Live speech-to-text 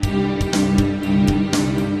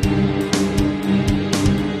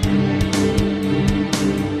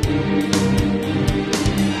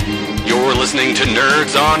listening to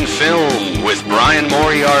Nerds on Film with Brian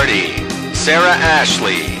Moriarty, Sarah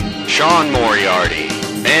Ashley, Sean Moriarty,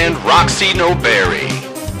 and Roxy Noberry.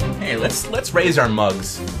 Hey, let's raise our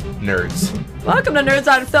mugs, nerds. Welcome to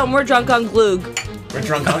Nerds on Film. We're drunk on Glögg. We're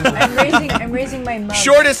drunk on Glögg. I'm raising my mug.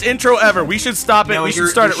 Shortest intro ever. We should stop it. No, we should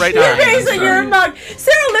start it right You're now. raising your mug.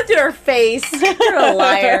 Sarah lifted her face. You're a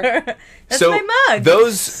liar. That's my mug.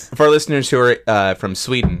 Those of our listeners who are from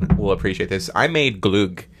Sweden will appreciate this. I made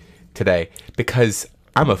Glögg today because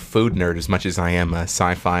I'm a food nerd as much as I am a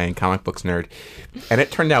sci-fi and comic books nerd. And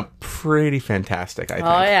it turned out pretty fantastic, I think.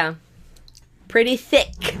 Oh, yeah. Pretty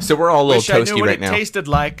thick. So we're all a little Wish I toasty knew what right it now. tasted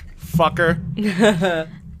like, fucker.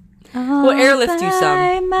 We'll airlift you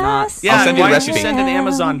some. Not. Yeah, I'll send you why the don't you recipe. send an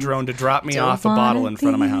Amazon drone to drop me off a bottle in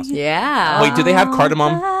front of my house? Yeah. Wait, do they have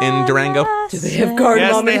cardamom in Durango? Do they have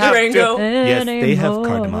cardamom in Durango? Yes, they have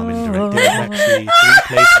cardamom in Durango. There's actually 3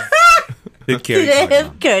 places that carry Do they cardamom.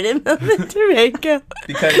 have cardamom in Durango?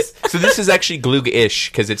 Because so this is actually Glögg-ish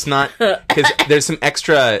because it's not because there's some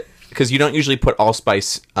extra because you don't usually put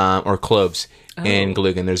allspice or cloves in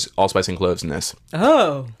Glögg, and there's allspice and cloves in this.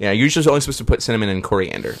 Oh. Yeah, you're usually only supposed to put cinnamon and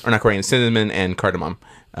coriander, or not coriander, cinnamon and cardamom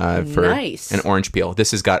for Nice. an orange peel. This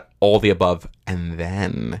has got all the above, and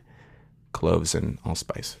then cloves and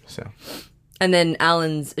allspice. So And then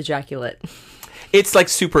Alan's ejaculate. it's like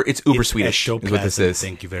super. It's uber Swedish. Is Ectoplasm. what this is.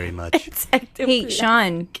 Thank you very much. Hey,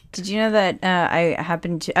 Sean, did you know that I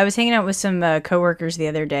was hanging out with some coworkers the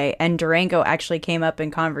other day, and Durango actually came up in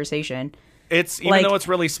conversation. It's even Like- though it's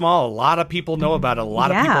really small, a lot of people know about it. A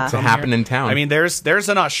lot of people Yeah. come To happen here. in town. I mean, there's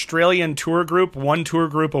an Australian tour group, one tour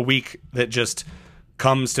group a week that just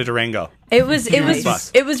comes to Durango. It was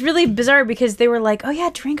Nice. really bizarre because they were like, "Oh yeah,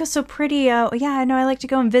 Durango's so pretty. Yeah, I know. I like to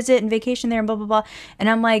go and visit and vacation there and blah blah blah." And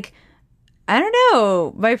I'm like, I don't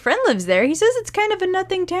know. My friend lives there. He says it's kind of a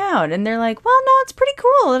nothing town, and they're like, "Well, no, it's pretty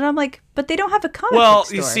cool." And I'm like, "But they don't have a comic book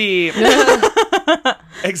store." You see,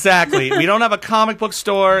 exactly. We don't have a comic book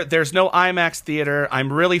store. There's no IMAX theater.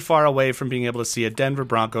 I'm really far away from being able to see a Denver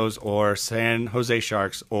Broncos or San Jose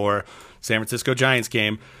Sharks or San Francisco Giants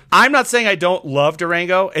game. I'm not saying I don't love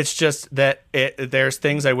Durango. It's just that there's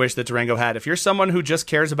things I wish that Durango had. If you're someone who just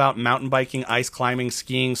cares about mountain biking, ice climbing,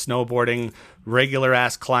 skiing, snowboarding, regular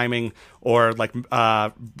ass climbing, or like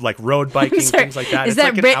road biking, Sorry, things like that. Is it's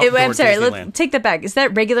that like an outdoor I'm sorry. Disneyland. Let's take that back. Is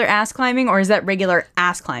that regular ass climbing or is that regular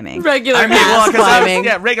ass climbing? Regular I mean, ass 'cause climbing.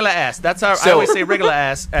 yeah, regular ass. That's how I So- always say regular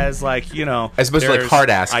ass as like, you know. As opposed to, like, there's hard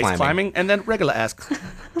ass ice climbing. and then regular ass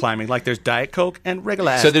climbing. Like there's Diet Coke and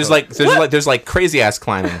regular ass. So there's Coke. there's like crazy ass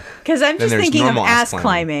climbing. Because I'm Then just there's thinking of normal ass ass climbing.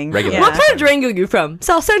 climbing. Regular Yeah. What part of Durango are you from?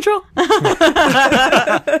 South Central? yeah,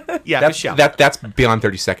 That's, Michelle. that's beyond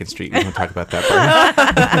 32nd Street. We don't talk about that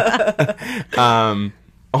part.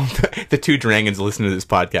 The two Durangans listen to this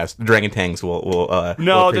podcast. The Durangotangs will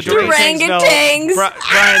no, will the appreciate it. Durangotans. Durangotans.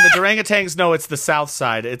 Brian, the Durangotans. No, it's the South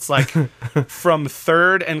Side. It's like from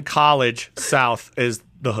 3rd and College south is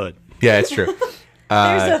the hood. Yeah, it's true.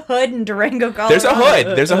 There's a hood in Durango, Colorado. There's a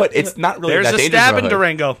hood. There's a hood. It's not really There's that a dangerous stab of a in hood.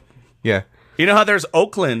 Durango. Yeah. You know how there's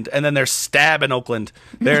Oakland and then there's stab in Oakland.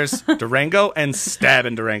 There's Durango and stab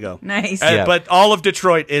in Durango. Nice. Yeah. But all of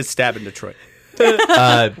Detroit is stab in Detroit.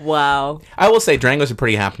 Wow. I will say Durango's a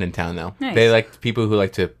pretty happening town, though. Nice. They like people who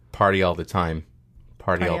like to party all the time.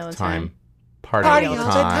 Party all the time. Party all the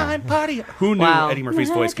time. Party. Who knew Wow. Eddie Murphy's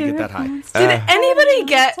voice could get that high? Did anybody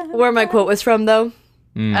get where my quote was from, though?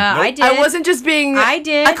 I did. I wasn't just being I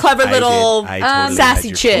did. a clever I little did. I totally sassy had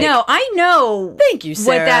your chick. No, I know. Thank you, What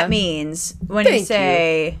Sarah. that means when you Thank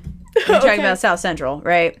say you're talking about South Central,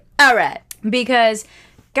 right? All right. Because,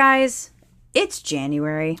 guys, it's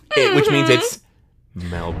January. Which means it's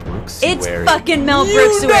Mel Brooks. It's fucking Mel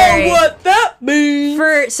Brooksuary. that means.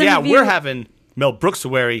 For some Yeah, of you, we're having Mel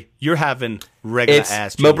Brooksuary. You're having regular It's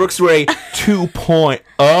ass. Mel January. Brooksway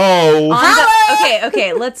 2.0.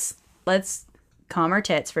 Okay, let's calm our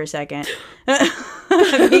tits for a second. Guys,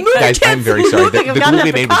 I'm very sorry. The I've glue got we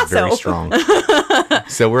a made was very Picasso. strong.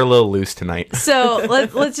 So we're a little loose tonight. So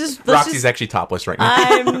let's just Roxy's actually topless right now.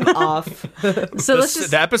 I'm off. so let's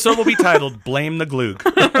just The episode will be titled "Blame the Glögg."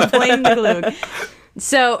 blame the Glögg.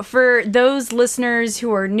 So for those listeners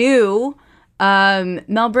who are new,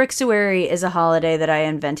 Mel Brooksuary is a holiday that I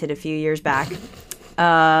invented a few years back.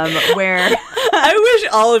 Where I wish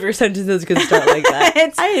all of your sentences could start like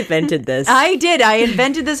that. I invented this. I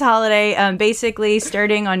invented this holiday, basically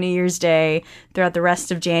starting on New Year's Day throughout the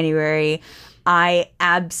rest of January. I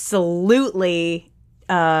absolutely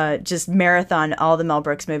just marathon all the Mel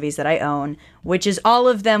Brooks movies that I own, which is all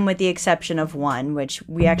of them with the exception of one, which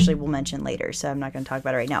we actually will mention later, so I'm not going to talk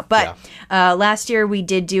about it right now. But last year we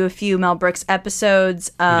did do a few Mel Brooks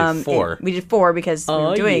episodes. We did four because we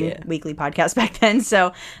were doing weekly podcasts back then.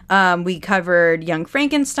 So we covered Young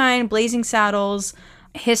Frankenstein, Blazing Saddles,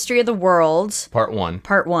 History of the World. Part one. And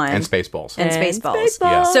Spaceballs.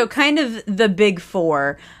 Yeah. So kind of the big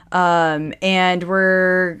four. And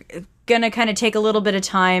we're going to kind of take a little bit of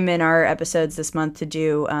time in our episodes this month to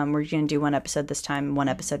do, we're going to do one episode this time, one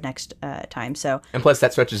episode next time. So, and plus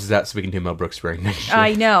that stretches us out so we can do Mel Brooksuary next year.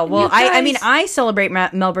 I know. Well, I mean, I celebrate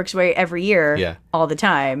Mel Brooksuary every year, all the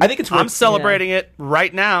time. I think it's worth, I'm celebrating it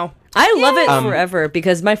right now. I love it forever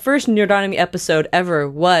because my first Nerdonomy episode ever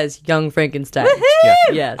was Young Frankenstein. Yeah.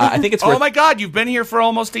 Yes. I think it's worth, Oh my God, you've been here for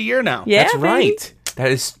almost a year now. Yeah, that's right.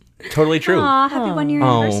 That is totally true. Aw, happy 1 year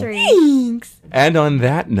anniversary. Thanks. And on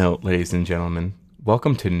that note, ladies and gentlemen,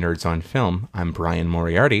 welcome to Nerds on Film. I'm Brian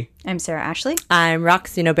Moriarty. I'm Sarah Ashley. I'm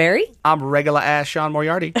Roxy Noberry. I'm regular ass Sean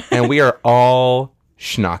Moriarty. And we are all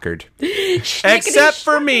schnockered. Except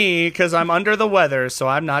for me, because I'm under the weather, so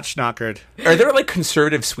I'm not schnockered. Are there like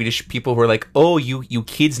conservative Swedish people who are like, oh, you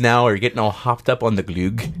kids now are getting all hopped up on the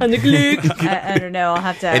glögg? And the Glögg. I don't know. I'll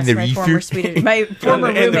have to ask the my reefer. former Swedish, my former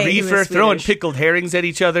And the roommate who reefer was throwing Swedish. pickled herrings at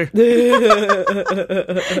each other.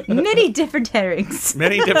 Many different herrings.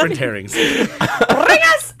 Many different herrings. Bring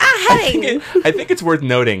us a herring. I think it's worth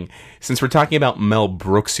noting, since we're talking about Mel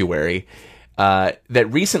Brooksuary,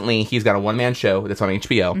 that recently he's got a one-man show that's on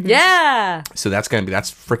HBO. Yeah. So that's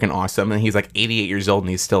freaking awesome. And he's like 88 years old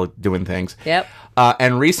and he's still doing things. Yep.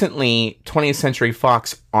 And recently, 20th Century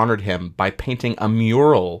Fox honored him by painting a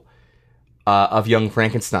mural of Young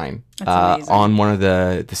Frankenstein on one of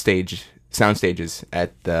the sound stages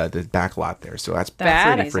at the back lot there. So that's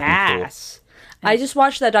pretty freaking cool. I just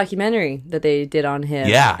watched that documentary that they did on him.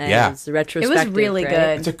 Yeah, and yeah. It's retrospective. It was really right?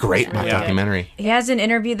 good. It's a great documentary. He has an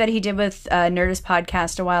interview that he did with Nerdist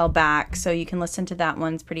Podcast a while back, so you can listen to that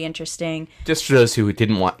one. It's pretty interesting. Just for those who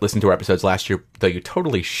didn't listen to our episodes last year, though you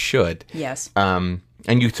totally should. Yes. And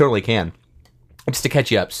you totally can. Just to catch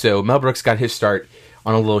you up, so Mel Brooks got his start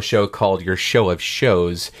on a little show called Your Show of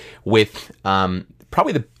Shows with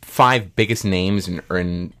probably the 5 biggest names in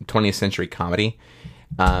 20th century comedy.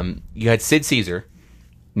 You had Sid Caesar,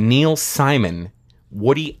 Neil Simon,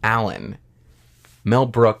 Woody Allen, Mel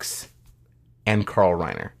Brooks, and Carl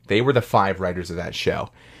Reiner. They were the 5 writers of that show.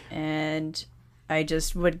 And I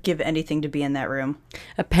just would give anything to be in that room.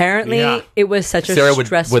 Apparently, it was such a Sarah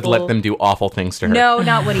stressful... would let them do awful things to her. No,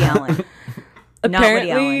 not Woody Allen. Not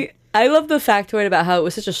Woody Allen. Apparently, I love the factoid about how it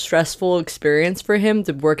was such a stressful experience for him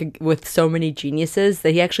to work with so many geniuses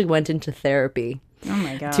that he actually went into therapy. Oh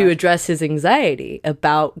my god. To address his anxiety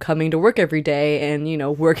about coming to work every day and,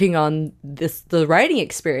 working on the writing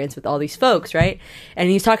experience with all these folks, right? And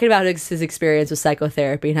he's talking about his experience with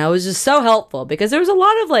psychotherapy, and how it was just so helpful because there was a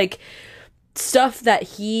lot of stuff that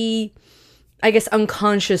he, I guess,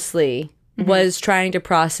 unconsciously was trying to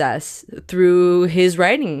process through his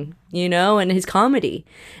writing, and his comedy.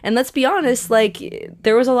 And let's be honest,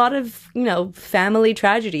 there was a lot of, family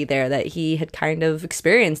tragedy there that he had kind of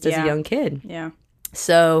experienced as a young kid. Yeah.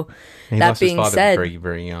 So, And he that lost being his father said, very,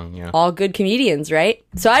 very young, yeah. all good comedians, right?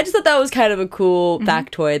 So I just thought that was kind of a cool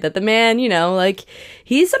factoid that the man, he's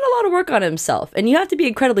done a lot of work on himself. And you have to be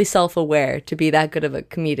incredibly self-aware to be that good of a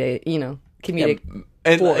comedic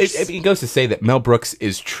And force. it goes to say that Mel Brooks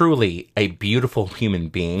is truly a beautiful human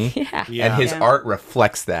being. Yeah. And his art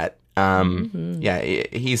reflects that. Yeah,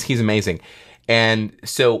 he's amazing. And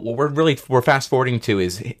so what we're fast forwarding to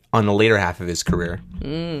is on the later half of his career,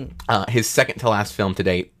 his second to last film to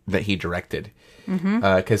date that he directed.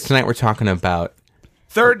 Because tonight we're talking about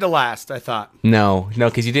Third to last, I thought. no,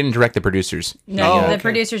 because he didn't direct the producers. No, the okay.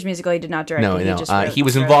 producer's musical he did not direct. No, He no. just wrote- He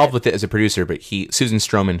was wrote involved it. with it as a producer, but Susan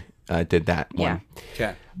Stroman did that one.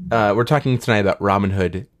 Okay. We're talking tonight about Robin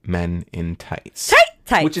Hood Men in Tights.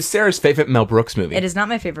 Tights. Which is Sarah's favorite Mel Brooks movie. It is not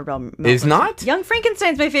my favorite Mel It is Brooks. not? Young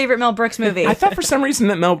Frankenstein's my favorite Mel Brooks movie. I thought for some reason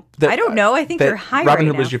that I don't know. I think that you're high Robin right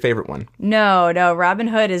Hood was now. your favorite one. No, Robin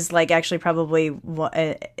Hood is actually probably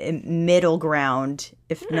a middle ground,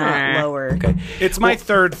 if not lower. Okay. It's my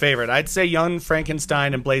third favorite. I'd say Young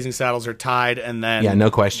Frankenstein and Blazing Saddles are tied, and then Yeah,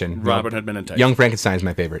 no question. Robin Hood Men in Tights. Young Frankenstein is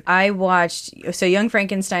my favorite. I watched Young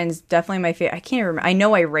Frankenstein's definitely my favorite. I can't remember. I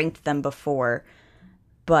know I ranked them before,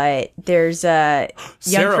 but there's Young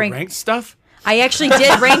Sarah Frank. ranked stuff? I actually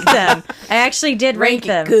did rank them. I actually did rank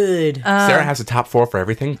them. Good. Sarah has a top 4 for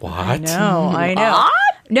everything. What? No, I know.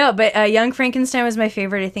 No, but Young Frankenstein was my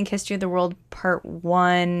favorite. I think History of the World Part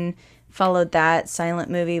 1 followed that. Silent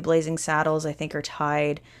Movie, Blazing Saddles, I think are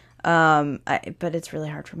tied. But it's really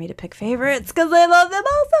hard for me to pick favorites because I love them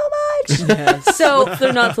all so much. So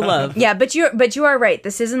They're not to love. yeah, but you are right.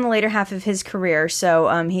 This is in the later half of his career.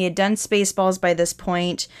 So he had done Spaceballs by this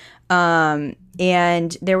point.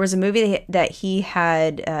 And there was a movie that he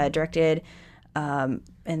had directed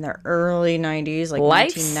in the early 90s, like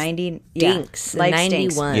Life 1990. Stinks. Life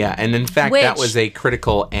 91. Stinks. Yeah, and in fact, that Which- was a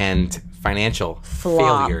critical and financial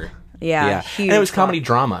Flop. failure. Yeah, and it was comedy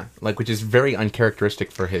drama, like, which is very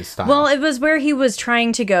uncharacteristic for his style. Well, it was where he was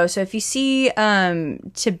trying to go. So if you see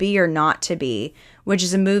To Be or Not to Be, which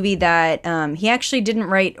is a movie that he actually didn't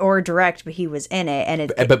write or direct, but he was in it.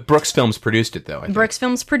 And but Brooks Films produced it, though. I think. Brooks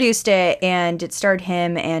Films produced it, and it starred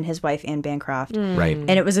him and his wife, Anne Bancroft. Right.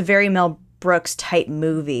 And it was a very Mel Brooks type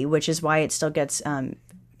movie, which is why it still gets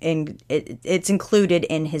it's included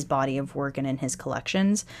in his body of work and in his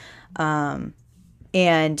collections.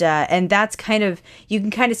 And that's kind of, you can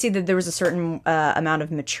kind of see that there was a certain amount of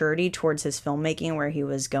maturity towards his filmmaking where he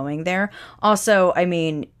was going there. Also, I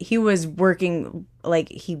mean, he was working, like,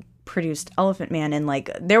 he produced Elephant Man, and like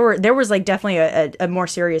there was like definitely a more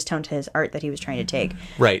serious tone to his art that he was trying to take.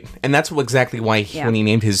 Right. And that's exactly why when he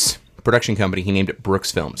named his production company, he named it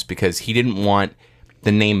Brooks Films, because he didn't want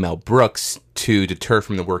the name Mel Brooks to deter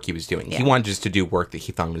from the work he was doing. He wanted just to do work that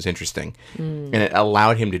he thought was interesting. And it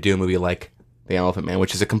allowed him to do a movie like The Elephant Man,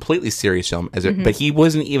 which is a completely serious film. But he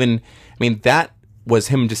wasn't even, I mean, that was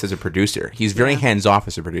him just as a producer. He's very hands-off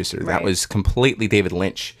as a producer. That Right. was completely David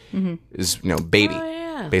Lynch. His, baby,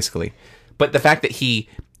 basically. But the fact that he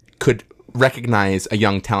could recognize a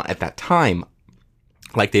young talent at that time,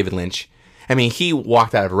 like David Lynch, I mean, he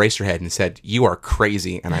walked out of Eraserhead and said, "You are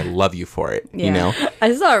crazy, and I love you for it." You know?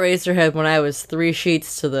 I saw Eraserhead when I was 3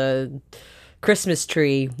 sheets to the Christmas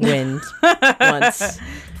tree wind once.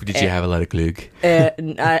 Did you have a lot of glögg?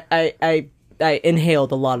 And I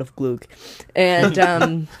inhaled a lot of glögg.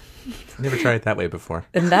 And Never tried it that way before.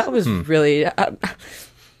 and that was really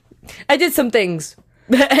I did some things.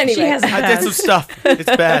 Anyway, She has I did some stuff. It's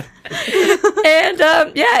bad. and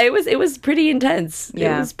yeah, it was pretty intense.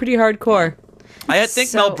 Yeah. It was pretty hardcore. I think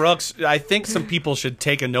So- Mel Brooks, I think some people should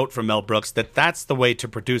take a note from Mel Brooks that that's the way to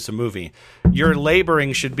produce a movie. Your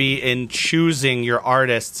laboring should be in choosing your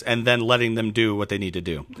artists and then letting them do what they need to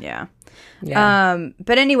do. Yeah. Yeah.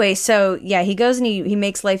 But anyway, so yeah, he goes and he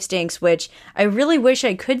makes Life Stinks, which I really wish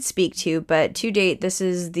I could speak to, but to date, this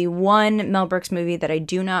is the one Mel Brooks movie that I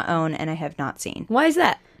do not own and I have not seen. Why is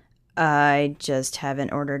that? I just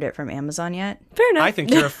haven't ordered it from Amazon yet. Fair enough. I think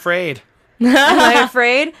you're afraid. Am I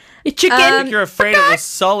afraid? Chicken. I think you're afraid it will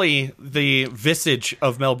sully the visage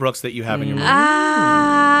of Mel Brooks that you have in your movie.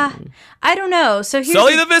 I don't know. So here's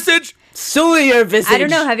Sully the visage? Sully your visage. I don't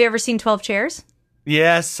know. Have you ever seen 12 Chairs?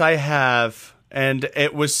 Yes, I have. And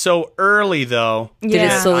it was so early, though. Did it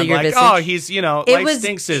Yeah. sully I'm your like, visage? oh, he's, Life was-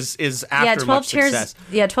 Stinks is after Yeah, 12 much Chairs. success.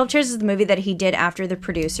 Yeah, 12 Chairs is the movie that he did after The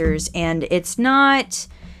Producers, and it's not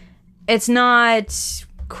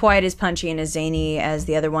quite as punchy and as zany as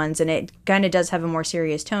the other ones, and it kind of does have a more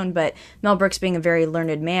serious tone. But Mel Brooks, being a very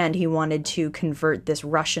learned man, he wanted to convert this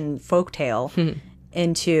Russian folktale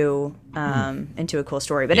into a cool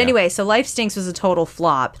story. But anyway, so Life Stinks was a total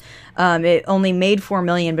flop. It only made $4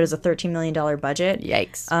 million, but it was a $13 million budget.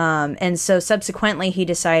 Yikes. And so subsequently he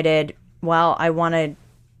decided, well, I want to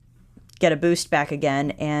get a boost back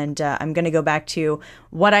again, and I'm going to go back to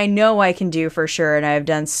what I know I can do for sure, and I've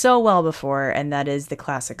done so well before, and that is the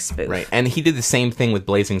classic spoof. Right. And he did the same thing with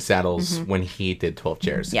Blazing Saddles when he did 12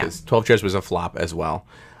 Chairs. Yeah. 'Cause 12 Chairs was a flop as well.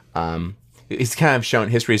 It's kind of shown,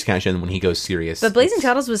 history's kind of shown when he goes serious. But Blazing it's-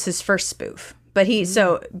 Saddles was his first spoof. But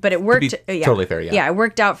it worked. be totally fair, yeah. Yeah, it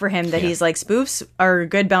worked out for him that he's like, spoofs are a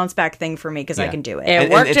good bounce back thing for me because I Yeah. can do it. It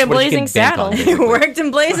and worked it's in what you can Blazing bank on, Saddles. It basically. worked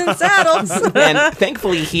in Blazing Saddles. And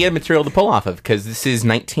thankfully, he had material to pull off of, because this is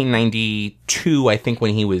 1992, I think,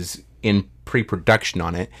 when he was in pre-production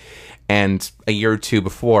on it. And a year or two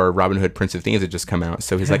before, Robin Hood, Prince of Thieves had just come out.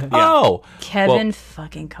 So he's like, oh! Kevin Well,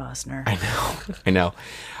 fucking Costner. I know.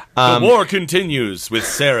 The war continues with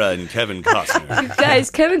Sarah and Kevin Costner.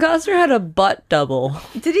 Guys, Kevin Costner had a butt double.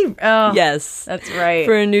 Did he? Oh, Yes. that's right.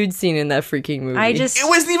 For a nude scene in that freaking movie. It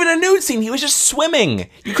wasn't even a nude scene. He was just swimming.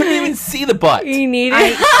 You couldn't even see the butt. He needed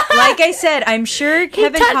like I said, I'm sure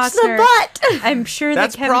Kevin touched Costner. the butt. I'm sure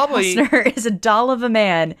That's that Kevin probably- Costner is a doll of a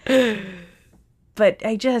man. But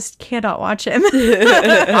I just cannot watch him.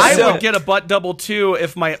 I would get a butt double too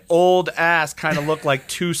if my old ass kind of looked like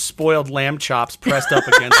 2 spoiled lamb chops pressed up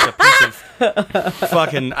against a piece of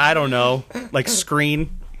fucking, I don't know, like screen.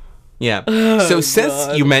 Yeah. So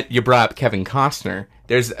since you brought up Kevin Costner,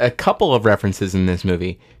 there's a couple of references in this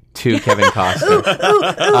movie to Kevin Costner.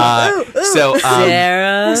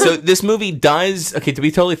 Sarah. So this movie does, okay, to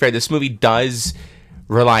be totally fair, this movie does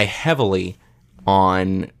rely heavily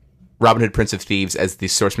on Robin Hood, Prince of Thieves as the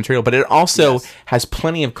source material, but it also has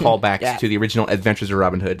plenty of callbacks to the original Adventures of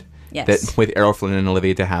Robin Hood. Yes. That with Errol Flynn and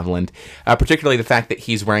Olivia de Havilland, particularly the fact that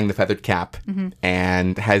he's wearing the feathered cap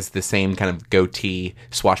and has the same kind of goatee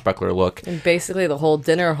swashbuckler look. And basically the whole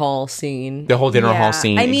dinner hall scene. The whole dinner hall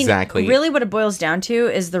scene, I mean, exactly. really what it boils down to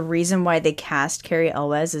is the reason why they cast Cary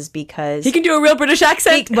Elwes is because... He can do a real British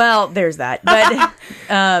accent. Well, there's that.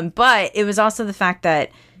 But it was also the fact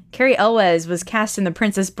that Cary Elwes was cast in The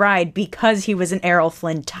Princess Bride because he was an Errol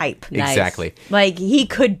Flynn type. Nice. Exactly. Like, he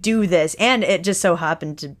could do this. And it just so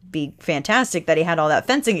happened to be fantastic that he had all that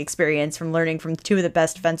fencing experience from learning from two of the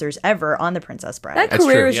best fencers ever on The Princess Bride. That That's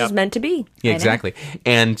career true. is just meant to be. Yeah, exactly.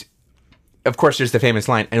 And of course, there's the famous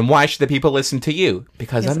line, and why should the people listen to you?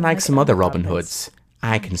 Because unlike some other Robin Hoods,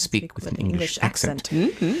 I can speak with an English accent.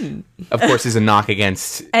 Of course, is a knock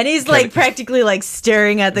against... And he's like practically like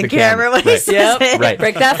staring at the camera when he right. says it. Right.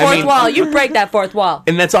 Break that fourth wall. You break that fourth wall.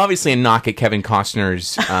 And that's obviously a knock at Kevin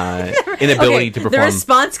Costner's inability to The perform.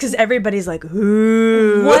 response, because everybody's like,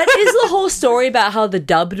 ooh. What is the whole story about how the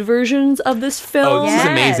dubbed versions of this film? Oh, this is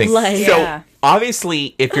amazing. Like, So, Yeah.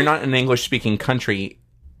 obviously, if you're not in an English-speaking country,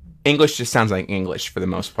 English just sounds like English for the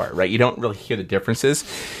most part, right? You don't really hear the differences.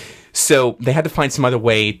 So they had to find some other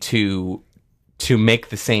way to make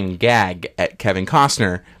the same gag at Kevin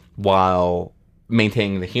Costner while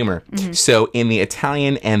maintaining the humor. So in the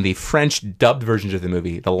Italian and the French dubbed versions of the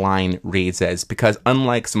movie, the line reads as, because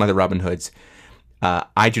unlike some other Robin Hoods,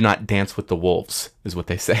 I do not dance with the wolves, is what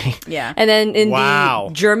they say. Yeah. And then in Wow.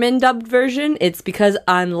 the German dubbed version, it's because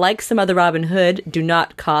unlike some other Robin Hood, do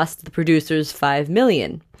not cost the producers $5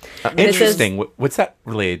 million. Interesting. What's that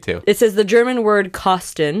related to? It says the German word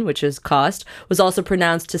kosten, which is cost, was also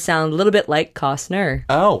pronounced to sound a little bit like Costner.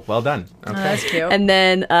 Oh, well done. Okay. That's cute. And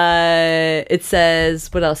then it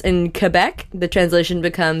says, what else? In Quebec, the translation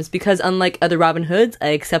becomes, because unlike other Robin Hoods, I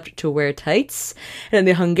accept to wear tights. And in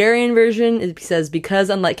the Hungarian version, it says, because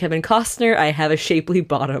unlike Kevin Costner, I have a shapely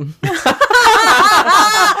bottom.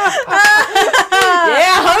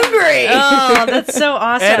 Yeah, hungry. Oh, that's so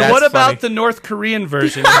awesome. And That's what about funny. the North Korean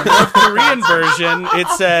version? In the North Korean version, it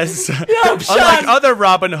says, unlike other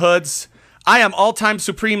Robin Hoods, I am all-time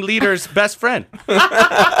Supreme Leader's best friend.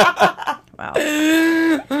 Wow.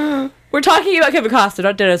 We're talking about Kevin Costner,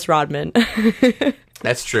 not Dennis Rodman.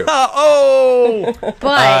 That's true. But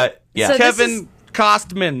yeah. so Kevin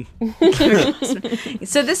Costman.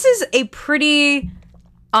 So this is a pretty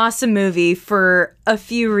awesome movie for a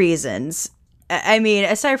few reasons. I mean,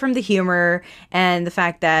 aside from the humor and the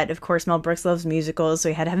fact that, of course, Mel Brooks loves musicals, so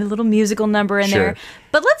he had to have a little musical number in Sure. there.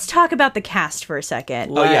 But let's talk about the cast for a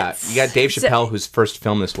second. Oh, yeah. You got Dave Chappelle, whose first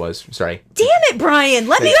film this was. Sorry. Damn it, Brian!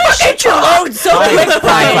 Let me Get your load so quick,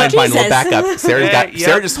 Fine. We'll Jesus. back up.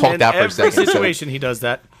 Sarah just hulked in out for a every second. situation, he does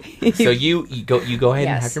that. So you go ahead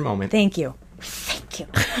and have your moment. Thank you.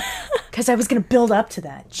 Because I was going to build up to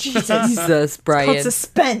that. Jesus. Jesus, Called Brian.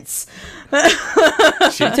 suspense.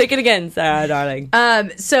 Take it again, Sarah, darling.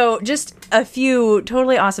 So just a few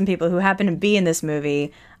totally awesome people who happen to be in this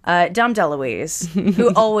movie. Dom DeLuise,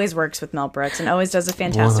 who always works with Mel Brooks and always does a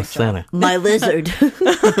fantastic job. My lizard.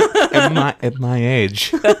 At my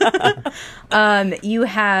age. You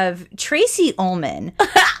have Tracy Ullman,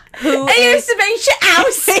 who Hey, is Sabisha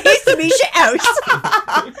House. Sabisha House.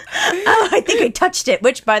 Oh, I think I touched it.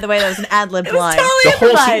 Which, by the way, that was an ad-lib line. The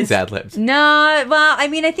whole scene's ad-libs. No, well, I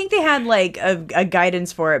mean, I think they had like a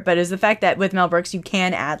guidance for it, but it's the fact that with Mel Brooks you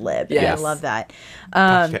can ad-lib. And Yes. I love that.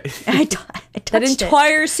 Okay. I touched That it.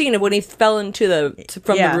 entire scene of when he fell into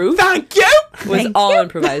from Yeah. the roof Thank you! was all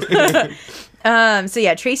improvised. So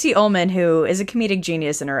yeah, Tracy Ullman, who is a comedic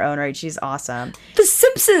genius in her own right, she's awesome. The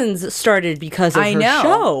Simpsons started because of I her know.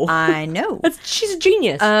 show. I know. She's a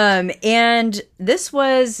genius. And this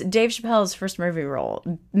was Dave Chappelle's first movie role.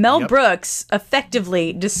 Mel Brooks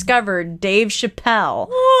effectively discovered Dave Chappelle.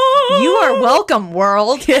 You are welcome,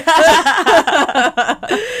 world.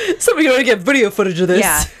 Somebody going to get video footage of this.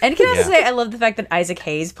 Yeah. And can I also Yeah. say, I love the fact that Isaac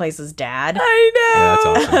Hayes plays his dad. I Yeah, that's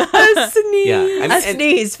awesome. know. A sneeze. Yeah. I mean, A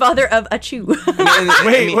sneeze, father of a chew.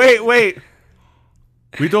 Wait.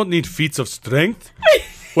 We don't need feats of strength.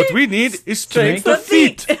 What we need is strength of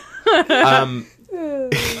feet. The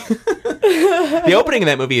opening of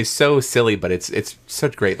that movie is so silly, but it's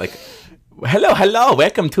such great. Like, hello,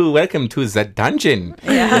 welcome to the dungeon.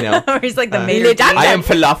 Yeah. You know, Or he's like the maître Le d'. I am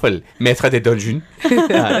Falafel, maître de dungeon.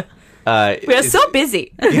 We are so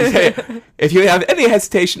busy. If you have any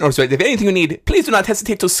hesitation, or sorry, if anything you need, please do not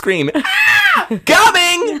hesitate to scream. Ah!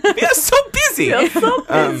 Coming! We are so busy.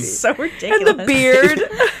 busy. So ridiculous. And the beard.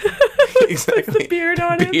 Exactly. The beard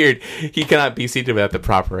on him. Beard. He cannot be seated without the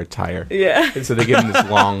proper attire. Yeah. And so they give him this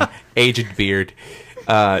long, aged beard.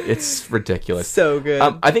 It's ridiculous. So good.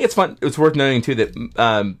 I think it's fun. It's worth noting too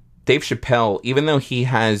that Dave Chappelle, even though he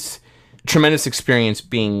has tremendous experience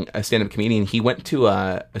being a stand-up comedian, he went to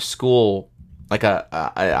a school, like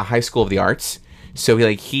a high school of the arts. So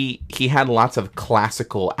he had lots of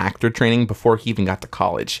classical actor training before he even got to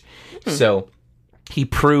college. So he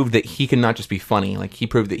proved that he could not just be funny. Like he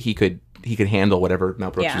proved that he could handle whatever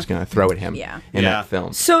Mel Brooks was going to throw at him in that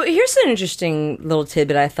film. So here's an interesting little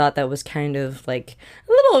tidbit I thought that was kind of like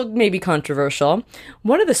a little maybe controversial.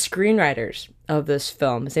 One of the screenwriters of this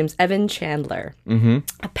film, his name's Evan Chandler. Mm-hmm.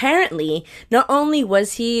 Apparently, not only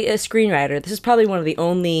was he a screenwriter, this is probably one of the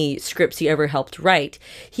only scripts he ever helped write,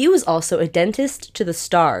 he was also a dentist to the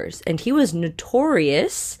stars. And he was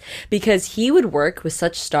notorious because he would work with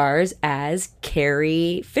such stars as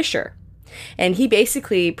Carrie Fisher. And he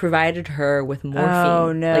basically provided her with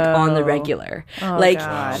morphine, like on the regular.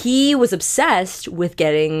 God. He was obsessed with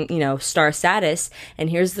getting, star status. And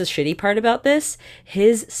here's the shitty part about this.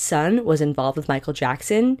 His son was involved with Michael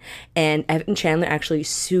Jackson, and Evan Chandler actually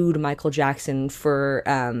sued Michael Jackson for,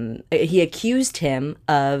 he accused him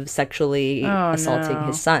of sexually assaulting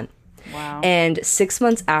his son. Wow. And 6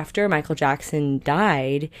 months after Michael Jackson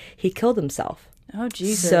died, he killed himself. Oh,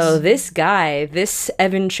 Jesus. So this guy, this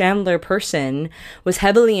Evan Chandler person, was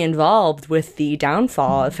heavily involved with the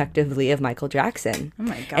downfall, effectively, of Michael Jackson. Oh,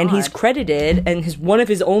 my God. And he's credited, and one of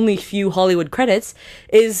his only few Hollywood credits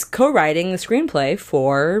is co-writing the screenplay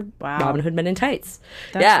for Robin Hood Men in Tights.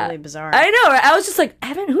 That's really bizarre. I know. I was just like,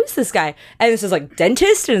 Evan, who's this guy? And this is like,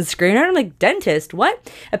 dentist and screenwriter? I'm like, dentist?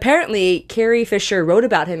 What? Apparently, Carrie Fisher wrote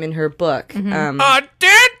about him in her book. A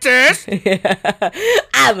dentist?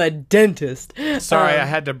 I'm a dentist. Sorry, I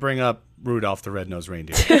had to bring up Rudolph the Red-Nosed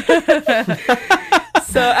Reindeer. So,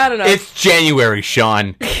 I don't know. It's January,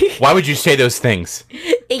 Sean. Why would you say those things?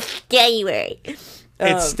 It's January.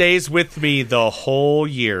 It stays with me the whole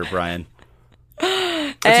year, Brian.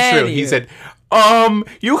 That's true. He said,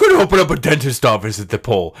 you could open up a dentist office at the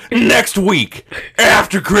pole next week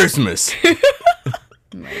after Christmas. Oh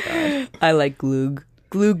my God. I like Glögg.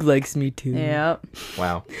 Glögg likes me too. Yep.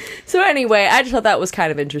 Wow. So anyway, I just thought that was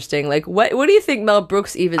kind of interesting. Like, what do you think Mel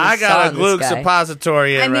Brooks even I saw got a in this Glögg guy?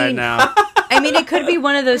 suppository right now. I mean, it could be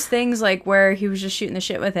one of those things like where he was just shooting the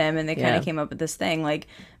shit with him and they kind of came up with this thing. Like,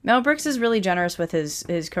 Mel Brooks is really generous with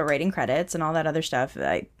his co-writing credits and all that other stuff.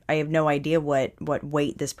 I have no idea what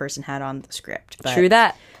weight this person had on the script. But True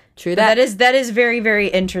that. that is very, very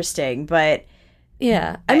interesting. But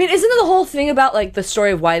yeah. I mean, isn't it the whole thing about, like, the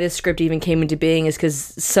story of why this script even came into being is because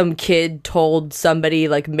some kid told somebody,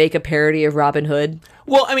 like, make a parody of Robin Hood?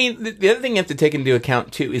 Well, I mean, the other thing you have to take into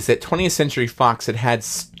account, too, is that 20th Century Fox had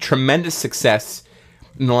tremendous success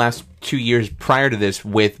in the last 2 years prior to this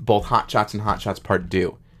with both Hot Shots and Hot Shots Part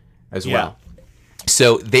 2 as well.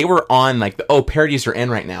 So they were on, like, parodies are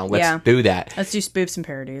in right now. Let's do that. Let's do spoofs and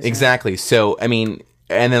parodies. Exactly. So, I mean...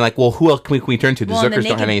 And then, like, well, who else can we turn to? The Zookers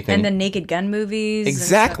don't have anything. And the Naked Gun movies.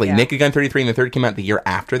 Exactly. And stuff, Naked Gun 33, and the third came out the year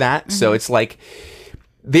after that. Mm-hmm. So it's like,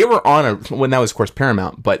 they were on when that was, of course,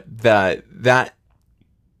 Paramount, but there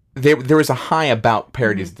was a high about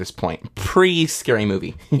parodies at this point. Pre-Scary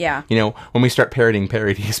Movie. Yeah. When we start parodying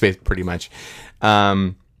parodies, pretty much.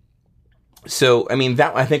 So, I mean,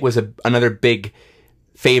 that, I think, was another big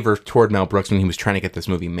favor toward Mel Brooks when he was trying to get this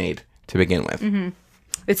movie made to begin with. Mm-hmm.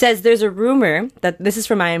 It says there's a rumor that, this is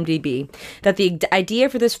from IMDb, that the idea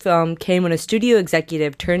for this film came when a studio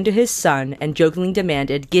executive turned to his son and jokingly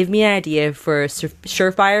demanded, give me an idea for a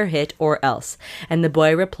surefire hit or else. And the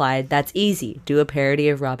boy replied, that's easy. Do a parody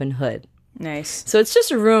of Robin Hood. Nice. So it's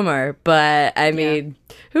just a rumor, but I mean,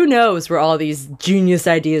 who knows where all these genius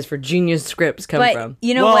ideas for genius scripts come from.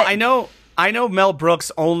 You know what? I know Mel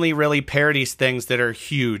Brooks only really parodies things that are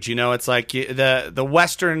huge. It's like the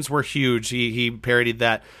Westerns were huge. He parodied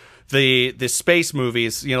that. The space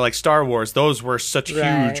movies, like Star Wars, those were such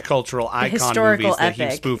huge cultural icon movies that he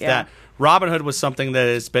spoofed that. Robin Hood was something that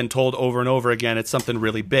has been told over and over again. It's something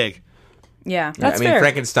really big. Yeah. That's fair.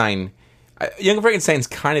 Frankenstein... Young Frankenstein's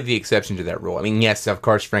kind of the exception to that rule. I mean, yes, of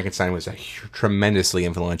course, Frankenstein was a tremendously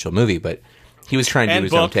influential movie, but he was trying to do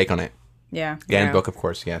his own take on it. Yeah. Yeah, and book, of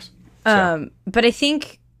course, yes. But I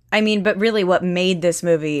think, but really what made this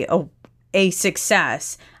movie a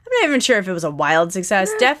success, I'm not even sure if it was a wild success.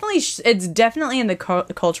 It's definitely in the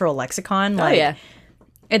cultural lexicon.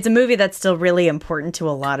 It's a movie that's still really important to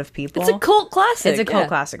a lot of people. It's a cult classic. It's a cult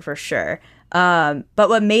classic for sure. But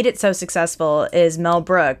what made it so successful is Mel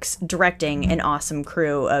Brooks directing an awesome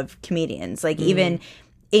crew of comedians. Like even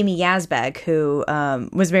Amy Yazbek, who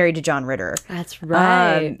was married to John Ritter. That's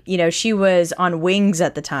right. She was on Wings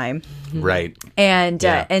at the time, Right. and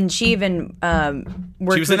Yeah. and she even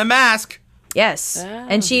worked. She was in The Mask. Yes,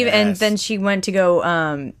 and then she went to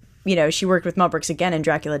go. She worked with Mel Brooks again in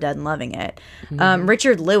Dracula Dead and loving it.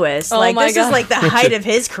 Richard Lewis, my this God. is like the height of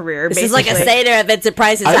his career. This basically. is like a seder at Vincent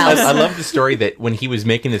Price's I house. love the story that when he was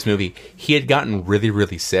making this movie, he had gotten really,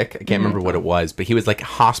 really sick. I can't remember what it was, but he was like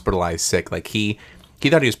hospitalized sick. Like he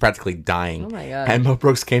thought he was practically dying. Oh my God. And Mel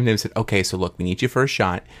Brooks came to him and said, "Okay, so look, we need you for a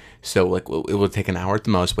shot. So like it will take an hour at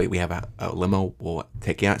the most. Wait, we have a limo. We'll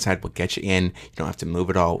take you outside. We'll get you in. You don't have to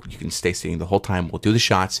move at all. You can stay sitting the whole time. We'll do the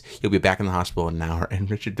shots. You'll be back in the hospital in an hour." And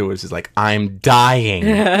Richard Lewis is like, "I'm dying.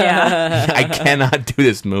 I cannot do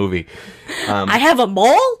this movie." I have a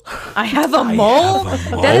mole? I have a mole.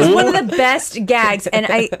 have a That is mole? one of the best gags. And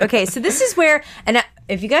so this is where,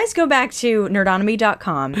 if you guys go back to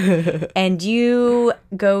nerdonomy.com and you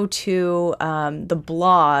go to the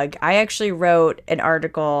blog, I actually wrote an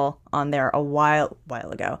article on there a while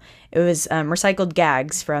ago. It was recycled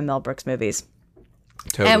gags from Mel Brooks movies.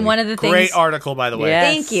 Totally. And one of the things. Great article, by the way.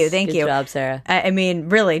 Yes. Thank you. Good job, Sarah. I mean,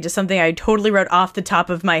 really, just something I totally wrote off the top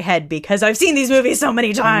of my head because I've seen these movies so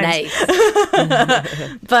many times.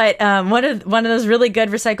 Nice. But one of those really good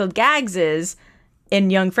recycled gags is in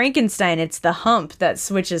Young Frankenstein. It's the hump that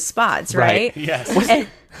switches spots, right? Yes.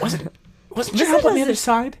 Wasn't your help on the other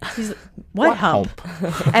side? What hump?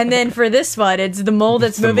 And then for this one, it's the mole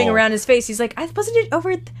that's the moving mole. around his face. He's like, wasn't it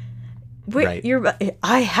over? Wait, Right.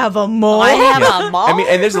 I have a mole. I have a mole? I mean,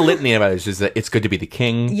 and there's a litiny about it. It's just that it's good to be the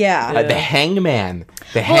king. Yeah. The hangman.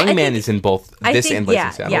 The hangman is in both this and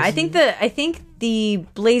Blazing Saddles. Yeah, I think the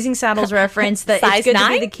Blazing Saddles reference that Size it's good to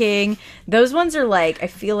 9? be the king. Those ones are like, I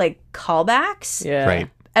feel like callbacks. Yeah. Right.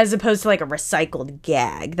 As opposed to like a recycled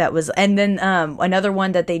gag that was, and then another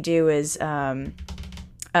one that they do is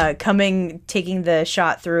taking the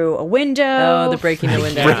shot through a window. Oh, the breaking the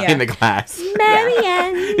window. Breaking the glass.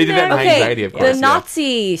 Marianne. They did that in High Anxiety, of course. The yeah.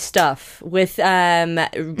 Nazi stuff with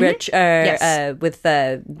Rich Yes. with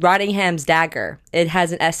Rottingham's dagger. It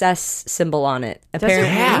has an SS symbol on it. Does Apparently,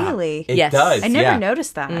 it Yeah. really? It Yes. does. I never yeah.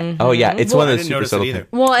 noticed that. Oh yeah, it's one I of those didn't super notice it subtle either.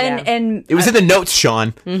 things. Well, Yeah. and It was in the notes,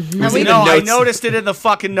 Sean. It was in No, the I notes. noticed it in the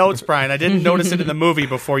fucking notes, Brian. I didn't notice it in the movie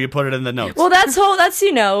before you put it in the notes. well, that's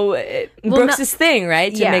Brooks' thing,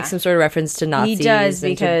 right? To Yeah. make some sort of reference to Nazis. he does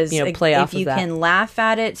and because to, like, play if off you of that. can laugh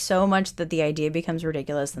at it so much that the idea becomes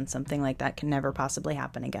ridiculous, then something like that can never possibly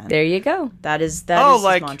happen again. There you go. That is oh, his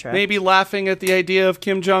like mantra. maybe laughing at the idea of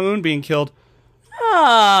Kim Jong Un being killed.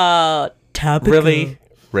 Oh, topical.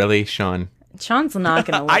 Really, Sean. Sean's not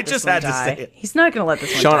going to let I this just one had to die. say it. He's not going to let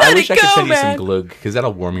this one Sean, die. I wish I could go, send you man. some Glögg because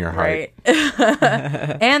that'll warm your heart. Right.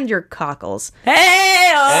 And your cockles.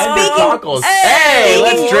 Hey, And your cockles. Hey,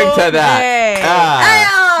 let's drink to that. Hey.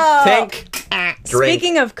 Ah. Tink. Drink.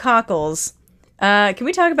 Speaking of cockles, can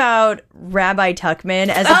we talk about Rabbi Tuckman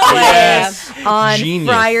as a yes. play on Genius.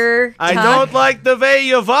 Friar I Tuck? don't like the way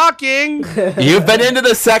you're walking. You've been into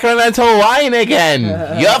the sacramental wine again.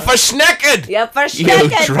 You're verschnecked. Yeah, for You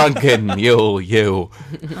drunken. You.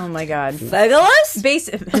 Oh my god. Legolas?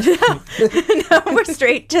 No, we're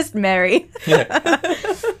straight, just Mary.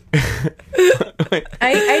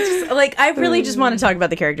 I really just want to talk about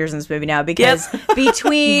the characters in this movie now because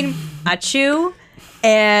between Achu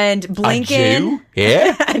and Blinken, A Jew?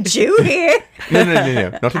 Yeah? a Jew here, No.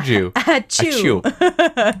 Not a Jew. Achu, A Jew.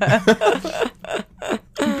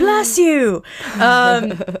 bless you.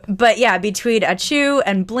 But yeah, between Achu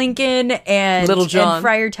and Blinken and Little John. and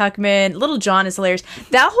Friar Tuckman, Little John is hilarious.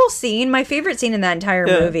 That whole scene, my favorite scene in that entire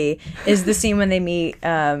movie, is the scene when they meet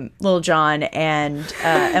Little John and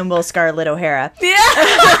Will Scarlett O'Hara.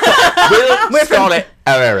 Will Scarlett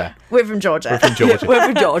O'Hara. We're from Georgia. From Georgia. We're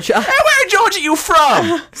from Georgia. Where in Georgia are you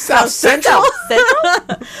from? South Central.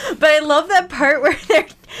 But I love that part where they're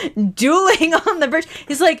dueling on the bridge.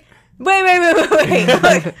 He's like, wait.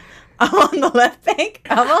 Look, I'm on the left bank.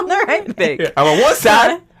 I'm on the right bank. I'm on one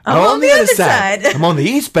side. I'm on the other side. side. I'm on the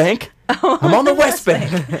east bank. I'm on the west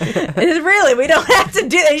bank. Really, we don't have to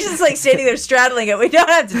do that. He's just like standing there straddling it. We don't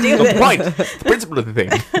have to do The this. point. The principle of the thing.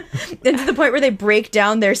 And to the point where they break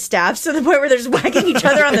down their staffs to the point where they're just whacking each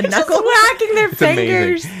other on the knuckles. Whacking their It's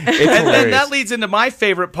fingers. amazing. It's And then hilarious. that leads into my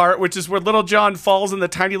favorite part, which is where Little John falls in the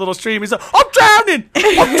tiny little stream. He's like, I'm drowning!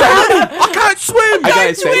 I can't swim! I gotta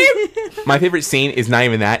Can't say, swim! my favorite scene is not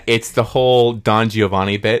even that. It's the whole Don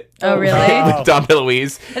Giovanni bit. Oh, really? With Don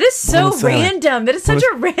DeLuise. It is so What's that? random. That is such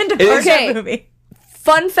a random It part is. of Okay. that movie.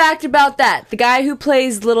 Fun fact about that: the guy who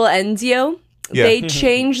plays Little Enzio Yeah. they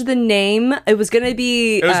changed the name. It was going to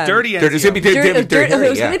be... It was Dirty It's gonna be Enzio. Dirty Harry, it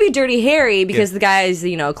was yeah. going to be Dirty Harry because the guys,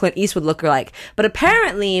 Clint Eastwood look alike. But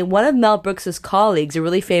apparently, one of Mel Brooks' colleagues, a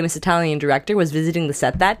really famous Italian director, was visiting the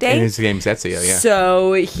set that day. And his name's Ezio, yeah.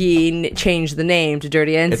 So he changed the name to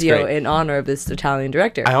Dirty Enzio great. in honor of this Italian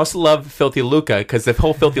director. I also love Filthy Luca because the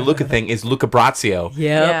whole Filthy Luca thing is Luca Braccio.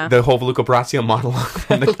 Yeah. The whole Luca Braccio monologue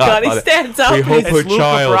from the God, he Godfather. stands up. We hope It's her Luca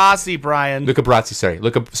child. Brasi, Brian. Luca Brasi, sorry.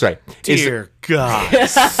 Dear God.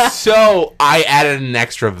 So I added an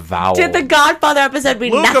extra vowel. Did the Godfather episode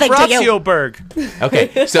mean Luca nothing to you? Bracioberg.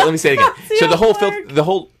 Okay, so let me say it again. So the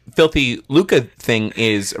whole Filthy Luca thing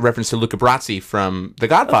is a reference to Luca Brasi from The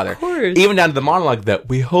Godfather. Of course. Even down to the monologue that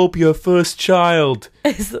we hope your first child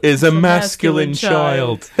is a masculine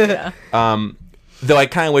child. Yeah. Though I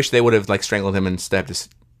kind of wish they would have like strangled him and stabbed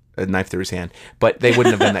a knife through his hand, but they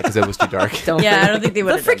wouldn't have done that because it was too dark. Yeah, I don't think they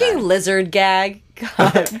would The have done freaking that. lizard gag.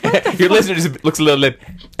 God. Your listener just looks a little bit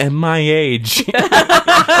at my age.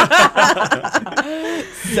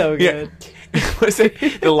 So Yeah. What's it?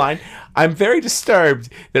 The line? I'm very disturbed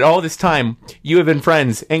that all this time you have been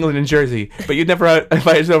friends, England and Jersey, but you'd never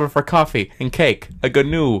invited us over for coffee and cake, a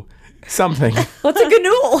gnu, something. What's a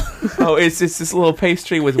ganool? Oh, it's this little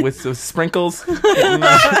pastry with sprinkles.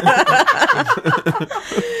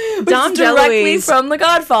 Dom Directly DeLuise. from The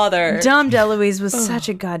Godfather. Dom DeLuise was such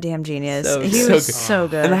a goddamn genius. So He good. was So good. so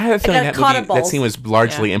good. And I have a feeling got that cotton movie, that balls. scene was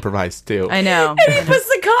largely improvised too. I know. And he puts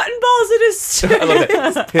the cotton balls in his I love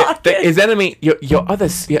it. His enemy, your other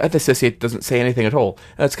associate doesn't say anything at all.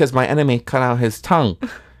 That's because my enemy cut out his tongue.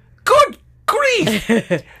 Good grief!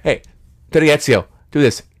 Hey, Ezio, do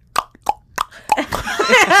this. He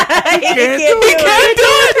can't do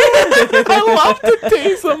it. I love to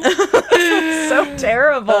tease him. it. So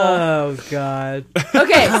terrible. Oh, God.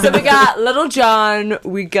 Okay, so we got Little John.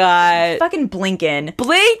 We got Fucking Blinken.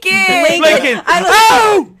 Blinken. Blinken.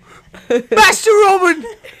 I Master Roman,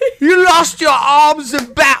 you lost your arms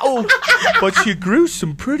in battle, but you grew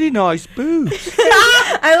some pretty nice boobs.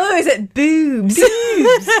 I always said boobs.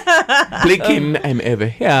 Blinking, I'm over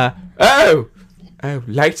here. Oh,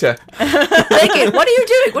 later. Blinken, what are you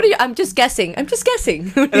doing? I'm just guessing. And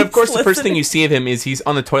of course, the first thing you see of him is he's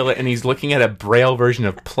on the toilet and he's looking at a braille version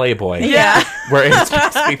of Playboy. Yeah. Where it's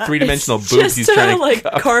basically three-dimensional boobs Just he's trying to like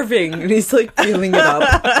cuff. carving, and he's like feeling it up.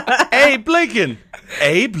 Hey, Blinken.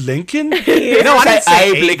 Abe Lincoln? No, I Say didn't say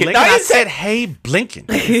Abe Abe Lincoln. Lincoln. No, I you said, hey, Blinken.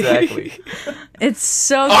 Exactly. It's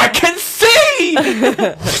so I can see!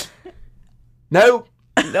 No,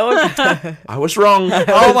 I was wrong.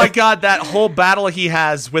 Oh, my God, that whole battle he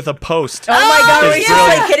has with a post. Oh my god, It's he's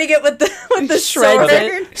brilliant. like hitting it with the shreds sword.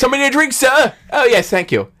 it. Somebody a drink, sir? Oh, yes,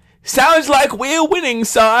 thank you. Sounds like we're winning,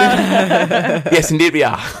 sire. Yes, indeed we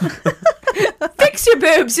are. Fix your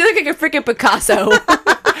boobs. You look like a freaking Picasso.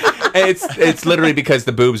 And it's literally because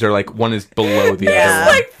the boobs are like one is below the Yeah.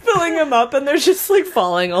 other. like filling him up, and they're just like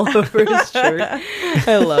falling all over his shirt.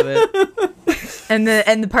 I love it. And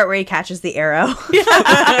the part where he catches the arrow.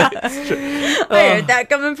 I heard that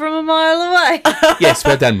coming from a mile away. Yes,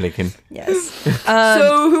 well done, Blinken. Yes.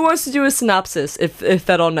 So, who wants to do a synopsis, if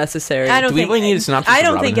at all necessary? I don't Do we think really need a synopsis I of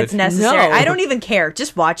don't Robin think Hood? it's necessary. No. I don't even care.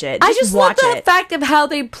 Just watch it. I just love watch the it. fact of how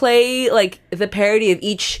they play like the parody of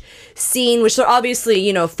each scene, which they're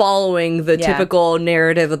obviously following the Yeah. typical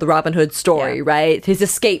narrative of the Robin Hood story, Yeah. right? His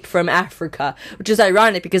escape from Africa, which is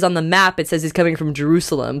ironic because on the map it says he's coming from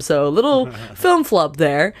Jerusalem, so a little film flub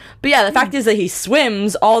there. But yeah, the fact is that he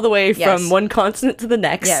swims all the way from Yes. one continent to the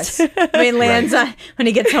next. Yes. When he lands on, when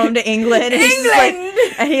he gets home to England, and he's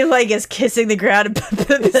just and he like is kissing the ground.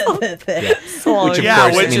 Which of Yeah,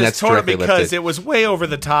 course, which I mean, is that's totally directly because lifted. it was way over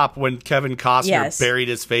the top when Kevin Costner Yes. buried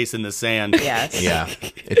his face in the sand. Yes. Yeah,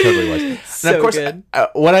 it totally was. And So of course, good.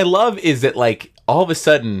 what I love is that like all of a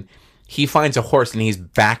sudden he finds a horse and he's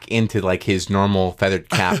back into like his normal feathered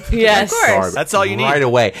cap. Yes. Of course. garb That's all you need. right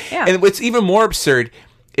away. Yeah. And what's even more absurd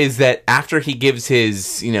is that after he gives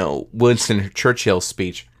his Winston Churchill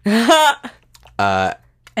speech.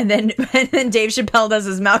 And then Dave Chappelle does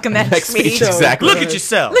his Malcolm X Next speech, speech. exactly. Look at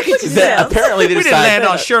yourself. That apparently they We didn't decide- land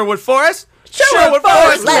on Sherwood Forest. Sherwood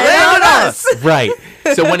Forest landed on us. Right.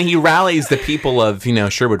 So when he rallies the people of,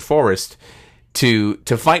 Sherwood Forest to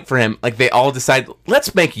fight for him, like they all decide,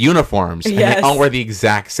 let's make uniforms. And Yes. they all wear the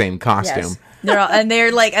exact same costume. Yes.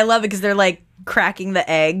 They're like, I love it because they're like cracking the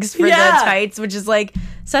eggs for Yeah. the tights, which is like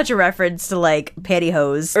such a reference to like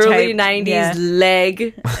pantyhose. Early type. 90s Yeah.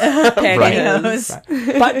 leg pantyhose.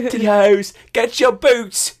 Pantyhose. Pantyhose, get your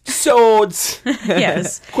boots, swords,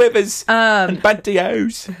 Yes. quivers, and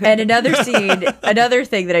pantyhose. And another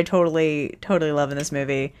thing that I totally love in this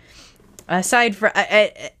movie, aside from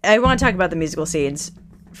I want to talk about the musical scenes.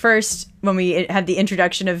 first when we had the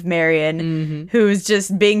introduction of Marion, who's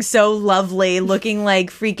just being so lovely, looking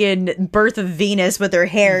like freaking Birth of Venus with her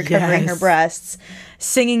hair covering her breasts,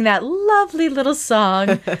 singing that lovely little song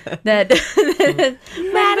that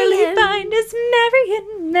Natalie find us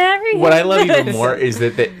Marion. What I love even more is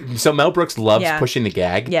that so Mel Brooks loves pushing the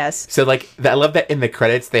gag. Yes. So like I love that in the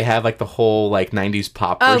credits they have like the whole like 90s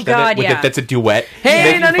pop version God, of it. That's a duet.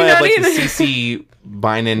 Hey, making fun of like the nani. CC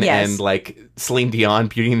Bynum and like Celine Dion,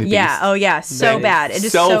 Beauty and the Beast. Yeah. Oh yeah. So bad. It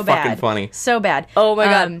is so bad. Fucking funny. So bad. Oh my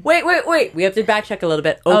god. Wait. We have to backtrack a little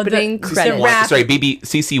bit. Opening credits. the rap. Sorry,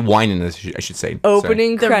 CC Wynum, I should say.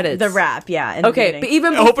 Opening credits. The rap. Yeah. in the Okay, beginning. but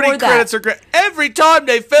even before Opening that, credits are great. Every time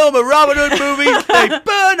they film a Robin Hood movie, they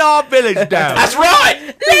burn our village down. That's right!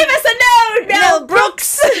 Leave us alone, Mel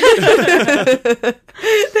Brooks.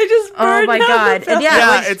 they just burned my down God. the And film. yeah, Yeah,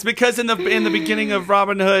 like- it's because in the beginning of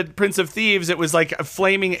Robin Hood, Prince of Thieves, it was like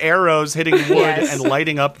flaming arrows hitting wood Yes. and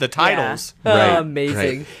lighting up the titles. Right,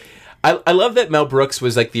 Amazing. right. I love that Mel Brooks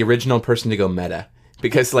was like the original person to go meta.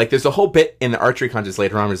 Because like there's a whole bit in the archery contest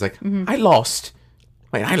later on where it's like, I lost.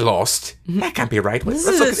 Wait, I lost. That can't be right. Let's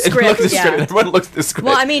is look a at script, the yeah. script. Everyone looks at the script.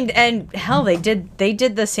 Well, I mean, and hell, they did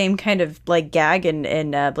the same kind of like gag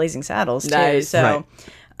in Blazing Saddles too. Nice. So,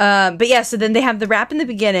 but yeah, so then they have the rap in the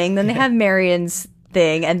beginning, then they have Marion's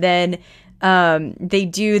thing, and then they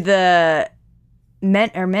do the Men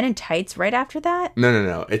in Tights right after that.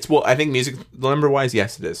 No. It's I think music number wise,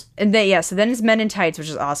 yes, it is. And then so then it's Men in Tights, which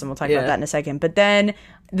is awesome. We'll talk about that in a second. But then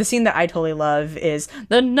the scene that I totally love is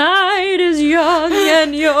the night is young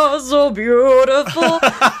and you're so beautiful.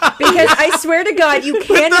 Because I swear to God, you The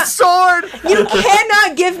cannot. sword! You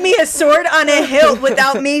cannot give me a sword on a hilt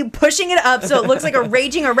without me pushing it up so it looks like a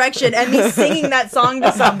raging erection and me singing that song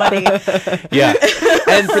to somebody. Yeah.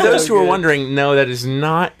 And for those who are wondering, no, that is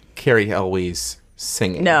not Carrie Elwes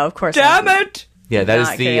singing. No, of course Damn not. it! Yeah, that is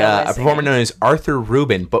Not the Carrie Elwes a performer singing. known as Arthur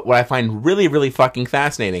Rubin. But what I find really, really fucking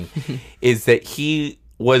fascinating is that he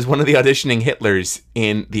was one of the auditioning Hitlers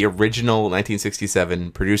in the original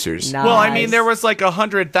 1967 producers. Nice. Well, I mean, there was like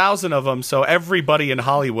 100,000 of them, so everybody in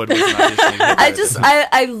Hollywood was auditioning.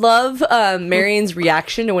 I love Marion's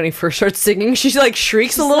reaction to when he first starts singing. She like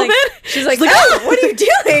shrieks a little bit. She's like, oh, what are you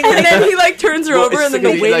doing? And then he like turns her Well, over and then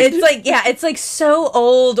it's the like- wind. It's like, yeah, it's like so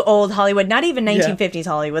old Hollywood. Not even 1950s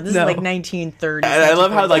Hollywood. This is like 1930s. And I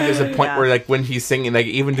love how like there's a point Yeah. where like when he's singing, like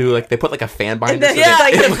even do like they put like a fan behind And then it. so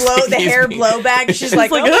like that it the looks blow, like the he's hair being- blowback. She's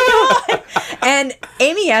like, like, oh my God. And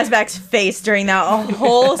Amy Asback's face during that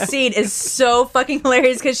whole scene is so fucking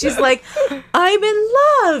hilarious because she's like, I'm in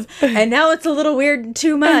love, and now it's a little weird and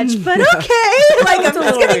too much, but okay, like I'm just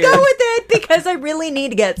gonna weird. go with it because I really need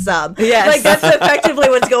to get some. Yes. Like that's effectively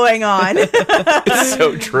what's going on. It's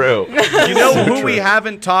so true. You know who we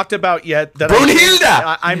haven't talked about yet? That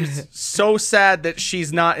Brunhilde! I'm so sad that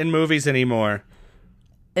she's not in movies anymore.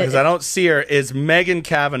 Because I don't see her, is Megan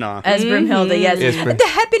Kavanaugh. As Broomhilda, yes. Yes, The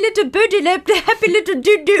happy little birdie lip, the happy little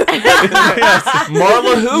doo-doo.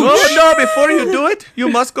 Marla Hooch. Oh, no, before you do it, you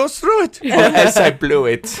must go through it. As I blew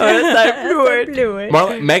it. Blew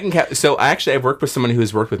it. Megan So I've worked with someone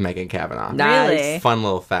who's worked with Megan Kavanaugh. Really? Fun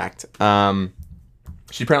little fact.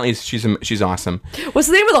 She apparently she's awesome. What's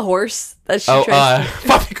the name of the horse that she Oh, tries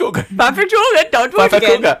Papakuga. Papajuga, don't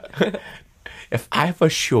forget. Papakuga. If I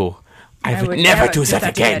was sure, I would never do that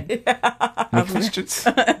again. Any questions?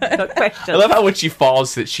 No question. I love how when she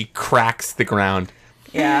falls that she cracks the ground.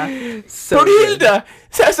 Yeah. So good. Brunhilde,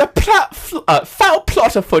 there's a foul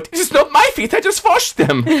plot afoot. It's not my feet. I just washed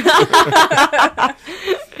them.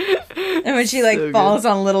 And when she like falls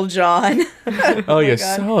on Little John. Oh, you're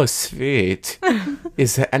so sweet.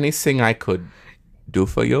 Is there anything I could do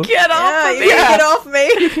for you? Get off of me. Get off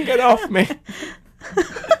me. Get off me.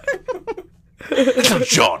 Little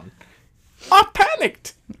John. I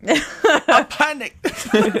panicked.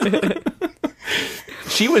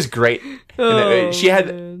 She was great. She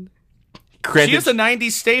had. She is a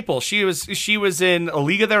 90s staple. She was in A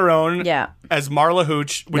League of Their Own as Marla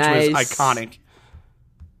Hooch, which was Nice. iconic.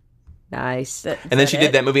 Nice. And then she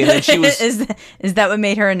did that movie, and then she was. Is that what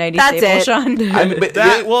made her a 90s That's staple, it. Sean? I mean, but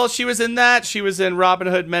Well, she was in that. She was in Robin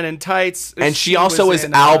Hood Men in Tights. and she also was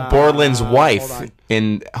Al Borland's hold wife on.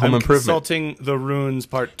 in Home I'm Improvement. Consulting the Runes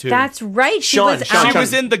Part 2. That's right. She Sean, was Sean, She out.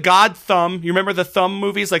 was in The God Thumb. You remember the Thumb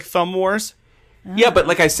movies, like Thumb Wars? Yeah, but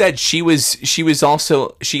like I said, she was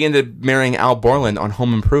also she ended up marrying Al Borland on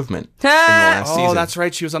Home Improvement in the last Oh, season. that's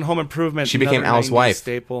right. She was on Home Improvement. She became another Al's 90s wife.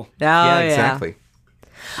 Staple. Yeah, exactly.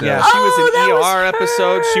 Yeah, she was in that was ER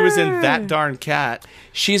episode. She was in That Darn Cat.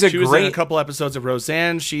 She's a She was great. in a couple episodes of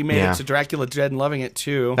Roseanne. She made Yeah. it to Dracula Dead and Loving It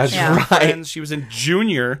too. That's Yeah. right. Friends. She was in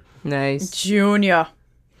Junior. Nice. Junior.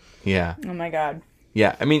 Yeah. Oh my God.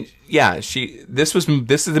 Yeah, I mean, yeah, this is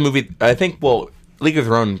the movie, I think, well, League of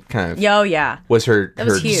Their Own kind of Oh, yeah. was her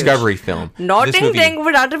was huge. discovery film. No This ding movie- ding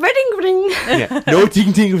without a wedding ring. Yeah, no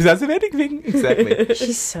ding ding without the wedding ring. Exactly.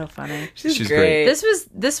 She's so funny. She's great. This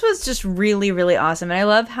was just really, really awesome. And I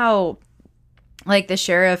love how, like, the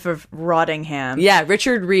sheriff of Rottingham. Yeah,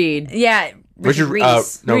 Richard Reed. Yeah. Richard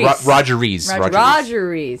Reese. Roger Reese. Roger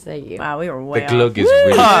Reese. Thank you. Wow, we were way The off. glug is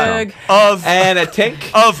really strong. Of And a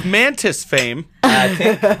tink. of Mantis fame.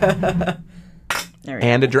 There we go.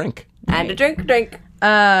 And a drink. And a drink.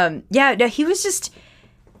 Yeah, no, he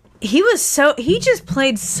just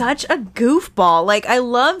played such a goofball. Like, I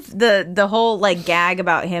love the whole, like, gag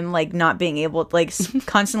about him, like, not being able to, like,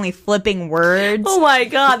 constantly flipping words. Oh my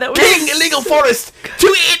god, that was King illegal forest to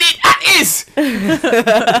eat it is.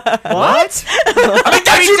 What? I mean,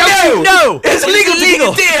 don't you know? No, It's illegal to eat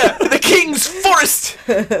a deer. The king's forest.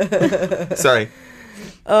 Sorry,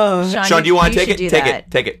 Sean. Do you want to take it? should do Take that.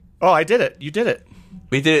 it. Take it. Oh, I did it. You did it.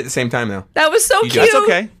 We did it at the same time, though. that was so You do. cute. That's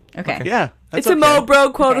okay. Okay. Yeah, that's It's a okay. Mo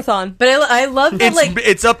Bro quotathon. But I love that, like,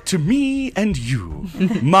 It's up to me and you,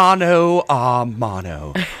 mano a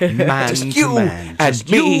mano, man Just to you man. and Just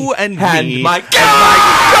me you and and me my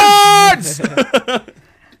gods.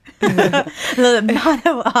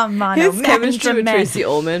 mono, His man chemistry to with man. Tracy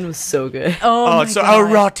Ullman was so good. Oh, Oh, my so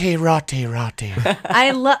God. rotte.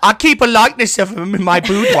 I love. I keep a likeness of him in my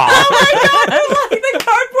boudoir. The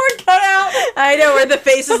cardboard cutout. I know, where the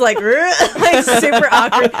face is like, like super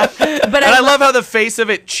awkward. But And I love how the face of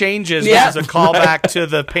it changes, Yeah. which is a callback to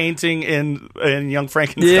the painting in Young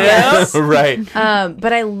Frankenstein. Yes. right.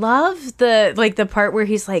 but I love the part where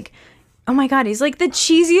he's like, oh my God, he's like the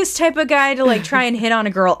cheesiest type of guy to like try and hit on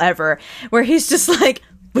a girl ever. Where he's just like,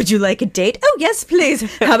 would you like a date? Oh yes, please.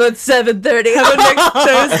 How about 7:30? How about next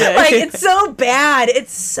Thursday? Like, it's so bad.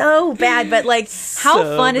 It's so bad. But like, how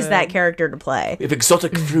fun is that character to play? We have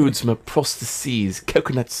exotic fruits from across the seas: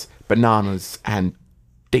 coconuts, bananas, and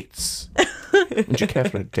dates. Would you care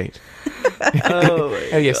for a date? Oh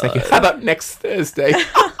yes, thank you. How about next Thursday?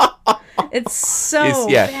 It's so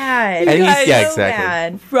It's- bad. And he's- yeah, So exactly.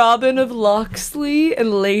 bad. Robin of Locksley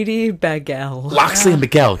and Lady Bagel. Loxley and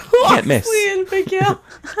Miguel. Can't miss. Locksley and Bagel.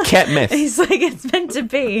 Can't miss. He's like, it's meant to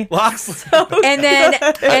be. Loxley. And then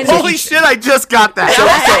Holy shit! I just got that.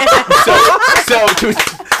 So to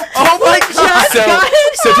Oh my god!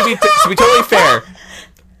 so to be totally fair,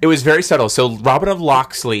 it was very subtle. So Robin of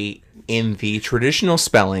Locksley in the traditional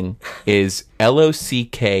spelling is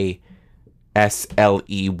Locksley.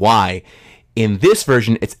 In this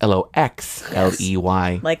version, it's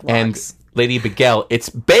Loxley. Like and lox. Lady Bagel, it's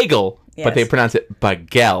bagel, but they Yes. pronounce it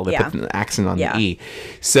Bagel. They Yeah. put an accent on Yeah. the E.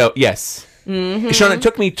 So yes, Sean, it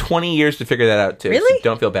took me 20 years to figure that out too. Really? So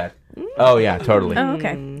don't feel bad. Oh yeah, totally. Oh,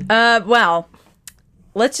 okay. Well,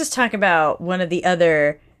 let's just talk about one of the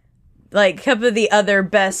other, like, couple of the other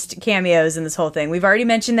best cameos in this whole thing. We've already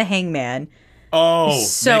mentioned the Hangman. Oh,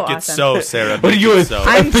 So make awesome. it so, Sarah. What are Make you? it so.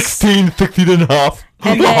 I'm 16 and a half.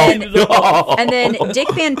 And then Dick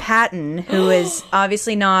Van Patten, who is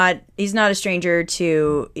obviously he's not a stranger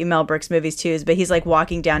to Mel Brooks movies too, but he's like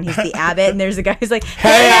walking down, he's the Abbott, and there's a guy who's like,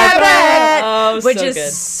 hey, Abbott! Oh, Which so is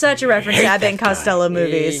good. such a reference to Abbott and Costello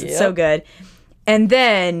movies. It's so Yep. good. And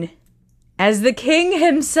then, as the king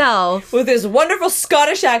himself, With his wonderful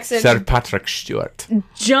Scottish accent. Sir Patrick Stewart.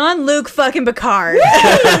 John-Luc fucking Picard.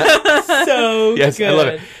 So Yes, good. I love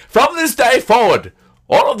it. From this day forward,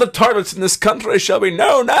 all of the toilets in this country shall be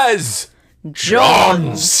known as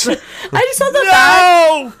John's. I just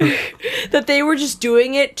thought that they were just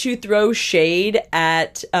doing it to throw shade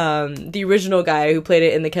at the original guy who played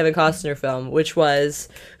it in the Kevin Costner film, which was,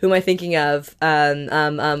 who am I thinking of?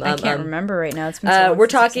 I can't remember right now. It's been so long We're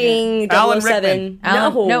since I've seen it. talking Alan 007.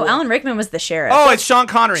 No, Alan Rickman was the sheriff. Oh, it's Sean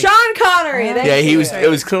Connery. Sean Connery. thank Yeah, you. it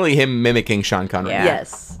was clearly him mimicking Sean Connery. Yeah.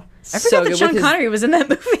 Yes. I forgot that Sean Connery was in that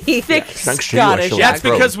movie. Thick Thanks to you, I Scottish. shall That's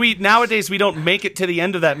throw. because nowadays we don't make it to the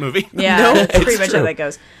end of that movie. Yeah, that's pretty much true. how that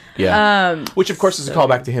goes. Yeah. Which, of course, is a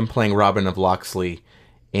callback to him playing Robin of Locksley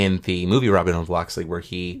in the movie Robin of Locksley, where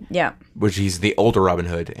he's the older Robin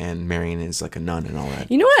Hood and Marion is like a nun and all that.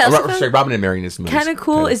 You know what else I found Sorry, Robin and Marion is the movie. kind of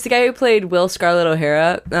cool is the guy who played Will Scarlett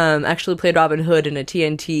O'Hara actually played Robin Hood in a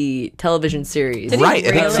TNT television series. Right.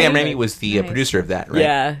 I think Really? Sam Raimi was the producer of that, right?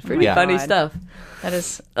 Yeah, pretty Yeah. funny God. stuff. That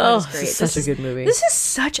is Oh, great. this is such a good movie. This is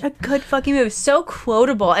such a good fucking movie. So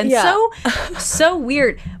quotable and Yeah. so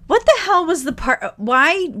weird. What the hell hell was the part?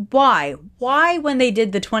 Why when they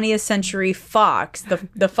did the 20th Century Fox,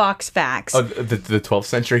 the Fox Facts? Oh, the 12th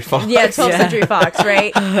Century Fox. Yeah, 12th Century Fox,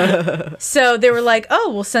 right? So they were like,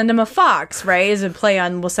 "Oh, we'll send him a fox," right? As a play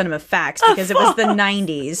on, we'll send him a fax because it was the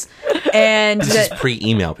 90s, and This is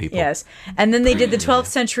pre-email, people. yes, and then they did the 12th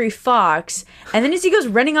Century Fox, and then as he goes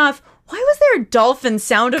running off. Why was there a dolphin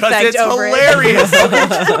sound effect it's over hilarious.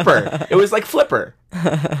 It's Flipper. It was like Flipper.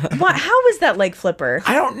 What? How was that like Flipper?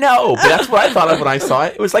 I don't know, but that's what I thought of when I saw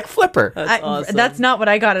it. It was like Flipper. That's not what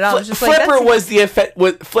I got at all. I was just like, Flipper was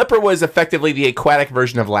Flipper was effectively the aquatic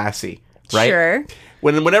version of Lassie, right? Sure.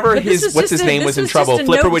 Whenever what's his name was in trouble,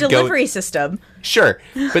 Flipper would delivery go. system. Sure,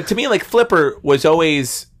 but to me, like Flipper was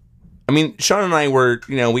always. I mean, Sean and I were,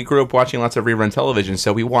 we grew up watching lots of rerun television,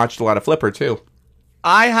 so we watched a lot of Flipper too.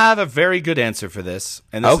 I have a very good answer for this,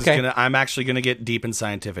 and this Okay. is I'm actually gonna get deep and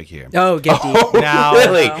scientific here. Oh, get deep. Now,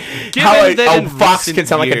 Really? given How a that in fox recent can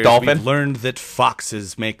sound like a years, dolphin? We've learned that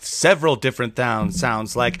foxes make several different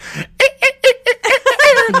sounds like.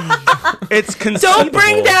 It's conceivable Don't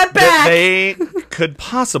bring that back! they could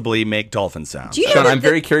possibly make dolphin sounds. Do you know Sean, that I'm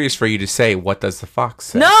very curious for you to say, what does the fox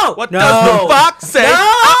say? No! What does the fox say?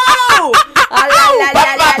 No!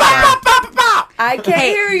 I can't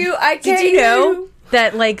hear you. I can't Did you hear know you.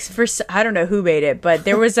 that I don't know who made it, but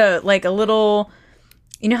there was a little.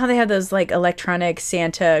 You know how they have those like electronic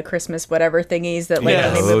Santa Christmas whatever thingies that like Yes.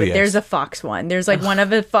 when they move Oh, it, yes. there's a fox one. There's like one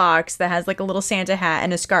of a fox that has like a little Santa hat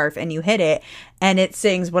and a scarf, and you hit it and it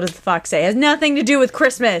sings "What does the fox say?" It has nothing to do with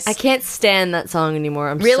Christmas. I can't stand that song anymore.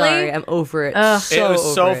 I'm Really? sorry. I'm over it. It was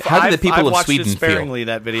so over it. How do the people I've of watched Sweden it sparingly, feel?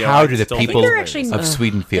 That video. How I do the still think people it's they're actually- hilarious. of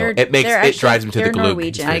Sweden feel? They're- It they're drives them to the they're Glögg.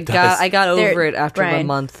 Norwegian. I got They're- over it after Brian, a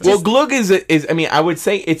month. Well, Glögg is. I mean, I would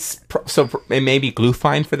say it may be glue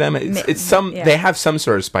fine for them. It's some. yeah. They have some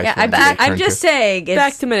sort of spice. Yeah, for them that they I'm turn just to. saying. It's,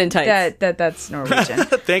 Back to Men in Tights. That's Norwegian.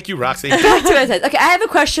 Thank you, Roxy. Back to my side. Okay, I have a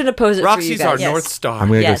question to pose it for you Roxy's guys. our Yes. North Star. I'm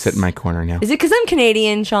gonna Yes. go sit in my corner now. Is it because I'm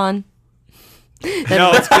Canadian, Sean?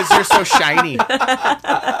 No, it's because you're so shiny.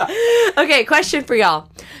 Okay, question for y'all.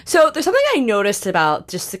 So there's something I noticed about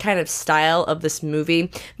just the kind of style of this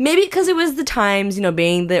movie. Maybe because it was the times,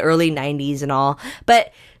 being the early 90s and all.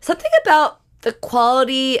 But something about the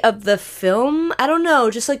quality of the film, I don't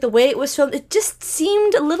know, just like the way it was filmed, it just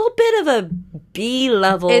seemed a little bit of a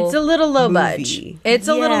B-level It's a little low movie. budge. It's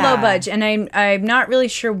a little low budge, and I'm not really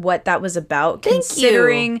sure what that was about,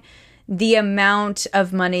 considering the amount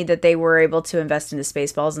of money that they were able to invest into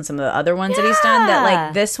Spaceballs and some of the other ones that he's done. That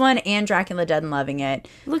like this one and Dracula Dead and Loving It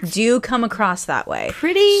do come across that way.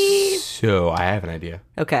 Pretty... So I have an idea.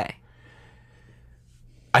 Okay.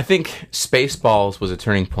 I think Spaceballs was a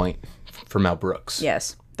turning point for Mel Brooks.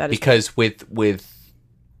 Yes, that is Because with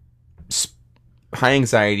High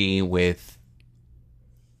Anxiety, with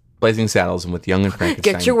Blazing Saddles, and with Young and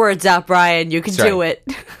Frankenstein. Get your words out, Brian. You can Sorry. do it.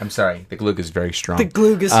 I'm sorry. The Glögg is very strong. The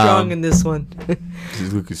Glögg is strong in this one. The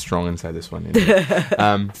Glögg is strong inside this one.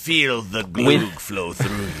 Feel the glue flow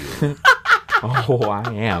through you. Oh,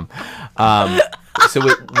 I am. So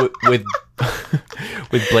with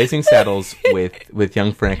with Blazing Saddles, with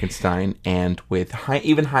Young Frankenstein, and with High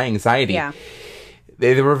Anxiety, yeah.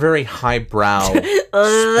 they were very highbrow.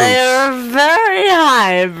 They're very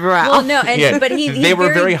highbrow. Well, no, and Yeah, but he they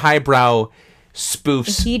were very highbrow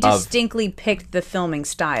spoofs. He of distinctly picked the filming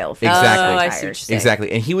style. For Exactly. the Oh, I see what you're entire saying.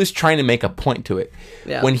 Exactly, and he was trying to make a point to it.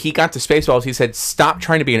 Yeah. When he got to Spaceballs, he said, "Stop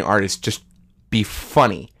trying to be an artist, just be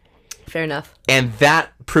funny." Fair enough. And that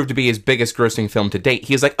proved to be his biggest grossing film to date.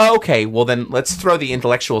 He was like, "Oh, okay, well then let's throw the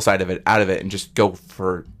intellectual side of it out of it and just go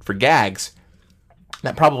for gags."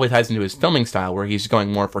 That probably ties into his filming style, where he's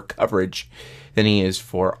going more for coverage than he is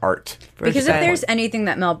for art. Because if there's anything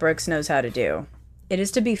that Mel Brooks knows how to do, it is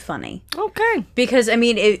to be funny. Okay. Because I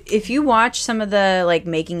mean, if you watch some of the like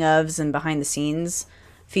making ofs and behind the scenes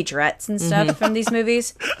featurettes and stuff from these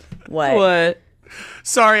movies, What?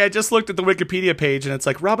 Sorry, I just looked at the Wikipedia page and it's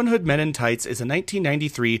like Robin Hood Men in Tights is a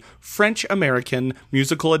 1993 French-American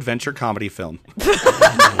musical adventure comedy film.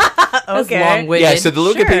 That's long-winded. Yeah, so the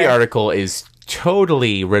Wikipedia Sure. article is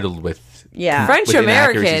totally riddled with Yeah, with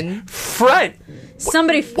French-American. French.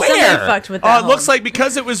 somebody Where? fucked with that. It looks like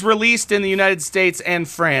because it was released in the United States and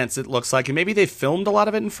France, it looks like, and maybe they filmed a lot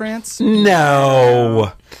of it in France.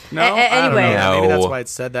 No. No, I don't know. anyway. No. Maybe that's why it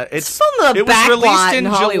said that. It's from the it was back released lot in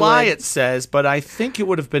in July. Hollywood. It says, but I think it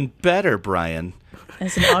would have been better, Brian.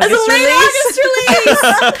 It's an August release.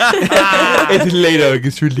 It's late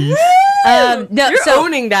August release. No, You're so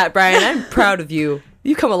owning that, Brian. I'm proud of you.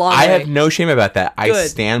 You come a long I way. have no shame about that. I Good.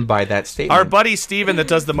 stand by that statement. Our buddy Steven that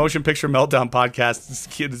does the Motion Picture Meltdown podcast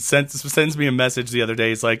sends me a message the other day.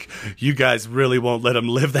 He's like, you guys really won't let him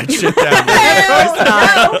live that shit down.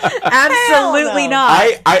 Absolutely not.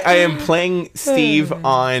 I am playing Steve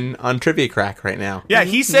on Trivia Crack right now. Yeah,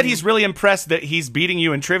 he said he's really impressed that he's beating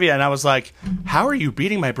you in trivia, and I was like, how are you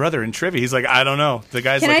beating my brother in trivia? He's like, I don't know. The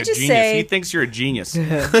guy's Can I like a just genius. say- He thinks you're a genius.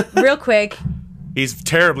 Real quick, He's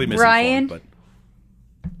terribly misinformed. Ryan? But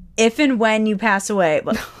if and when you pass away,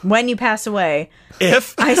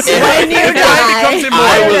 if I swear when you becomes immortal,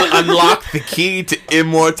 I will unlock the key to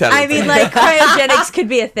immortality. I mean, like, cryogenics could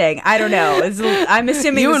be a thing. I don't know. I'm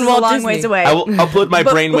assuming You this and is a Walt long Disney. ways away. I will upload my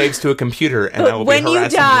brainwaves to a computer, and I will when be you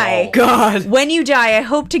harassing die, you all. when you die, I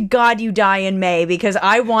hope to God you die in May because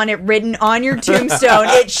I want it written on your tombstone.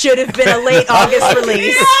 It should have been a late August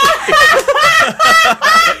release.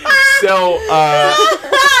 So,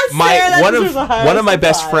 one of my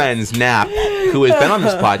best friends, Nap, who has been on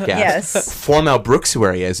this podcast, Yes. former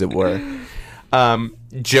Brooksuary, as it were,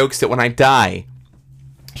 jokes that when I die,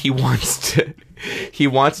 he wants to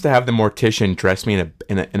have the mortician dress me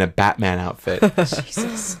in a Batman outfit,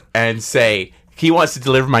 Jesus. and say he wants to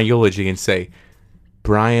deliver my eulogy and say,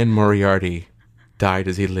 Brian Moriarty died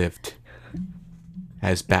as he lived,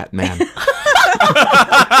 as Batman.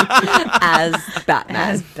 as Batman.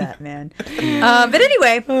 As Batman. But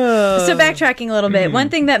anyway, so backtracking a little bit, one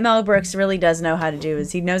thing that Mel Brooks really does know how to do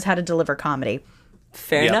is he knows how to deliver comedy.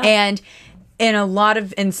 Fair Yeah. enough. And in a lot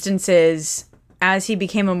of instances, as he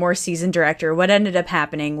became a more seasoned director, what ended up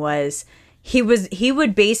happening was he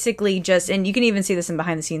would basically just, and you can even see this in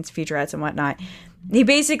behind the scenes featurettes and whatnot, he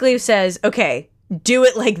basically says, okay, do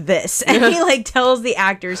it like this. And he like tells the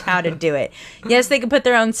actors how to do it. Yes, they can put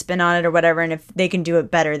their own spin on it or whatever, and if they can do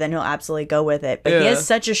it better, then he'll absolutely go with it. But he has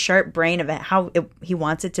such a sharp brain of how he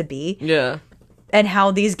wants it to be Yeah. and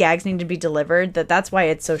how these gags need to be delivered, that's why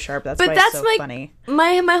it's so sharp. That's why it's so funny.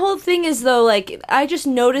 My whole thing is though, like, I just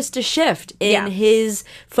noticed a shift in his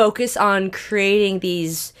focus on creating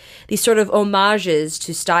these sort of homages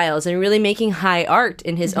to styles and really making high art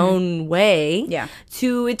in his own way. Yeah.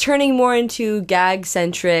 To it turning more into gag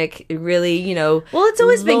centric, really, you know. Well, it's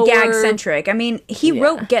always been lower- gag centric. I mean, he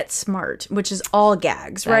wrote Get Smart, which is all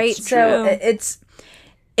gags, right? That's So true.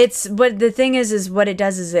 it's what the thing is what it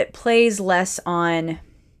does is it plays less on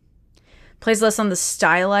the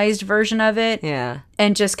stylized version of it, Yeah.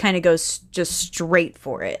 and just kind of goes just straight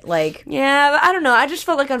for it. Like, Yeah, but I don't know. I just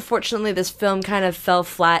felt like, unfortunately, this film kind of fell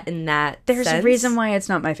flat in that there's sense. a reason why it's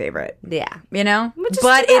not my favorite. Yeah. You know, Which is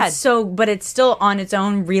but too bad. it's still on its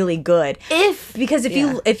own really good. Because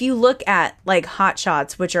if you look at like Hot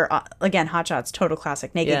Shots, which are again Hot Shots, total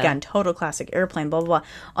classic, Naked Gun, total classic, Airplane, blah blah blah,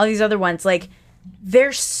 all these other ones, like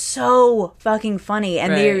they're so fucking funny,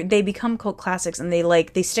 and Right. they become cult classics, and they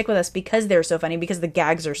stick with us because they're so funny, because the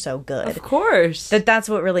gags are so good. Of course. That's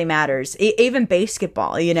what really matters. Even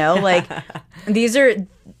basketball, you know, like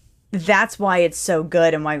that's why it's so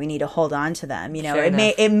good and why we need to hold on to them. You know,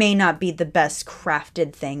 Fair it may not be the best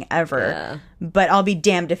crafted thing ever, but I'll be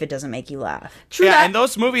damned if it doesn't make you laugh. True yeah, that. and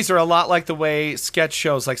those movies are a lot like the way sketch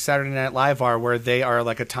shows like Saturday Night Live are, where they are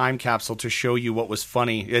like a time capsule to show you what was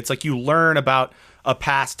funny. It's like you learn about a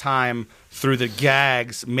past time through the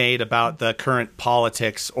gags made about the current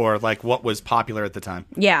politics or like what was popular at the time.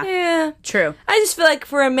 Yeah. True. I just feel like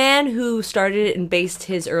for a man who started and based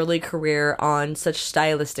his early career on such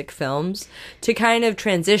stylistic films to kind of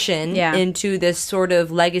transition into this sort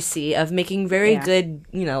of legacy of making very good,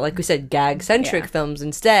 you know, like we said, gag-centric films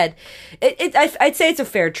instead, I'd say it's a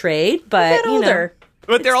fair trade, but, you know.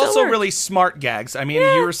 But they're still also works. really smart gags. I mean,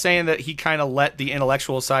 you were saying that he kind of let the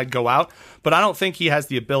intellectual side go out, but I don't think he has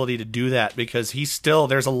the ability to do that because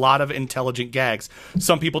there's a lot of intelligent gags.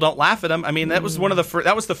 Some people don't laugh at him. I mean, that was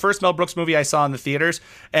that was the first Mel Brooks movie I saw in the theaters,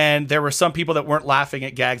 and there were some people that weren't laughing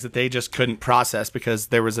at gags that they just couldn't process because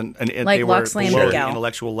there was Like they were Lock, Slam, below and the Go.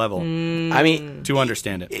 intellectual level I mean, to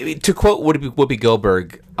understand it. to quote Whoopi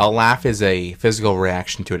Goldberg, a laugh is a physical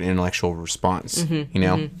reaction to an intellectual response. You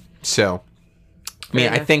know, so I mean,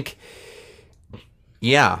 I think,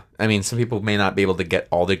 I mean, some people may not be able to get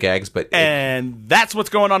all the gags, but And that's what's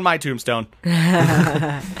going on my tombstone.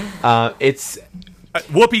 it's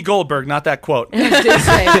Whoopi Goldberg, not that quote.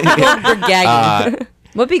 Goldberg gagging.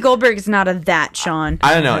 Whoopi Goldberg is not a that, Sean.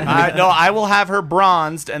 I don't know. No, I will have her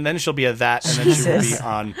bronzed, and then she'll be a that, and then she'll be Jesus.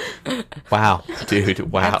 on. Wow,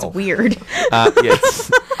 dude, wow. That's weird.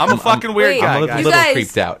 I'm a fucking weird Wait, guy, I'm a guys. You little guys,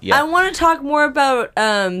 creeped out. Yeah. I want to talk more about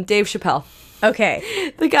Dave Chappelle.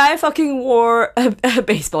 Okay. The guy fucking wore a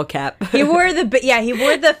baseball cap. He wore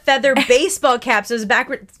the feather baseball caps. It was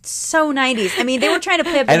backward, so 90s. I mean, they were trying to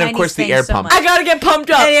play up the 90s And of course the thing air so pump. much. I gotta get pumped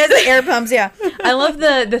up. And he has the air pumps, yeah. I love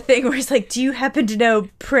the thing where he's like, do you happen to know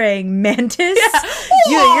praying mantis?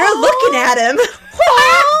 You're looking at him.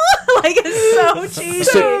 Like, it's so cheesy.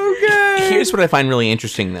 So here's what I find really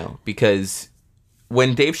interesting, though, because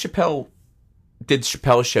when Dave Chappelle did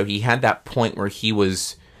Chappelle's Show, he had that point where he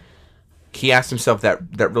asked himself that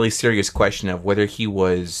really serious question of whether he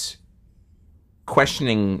was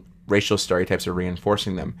questioning racial stereotypes or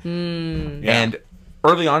reinforcing them. And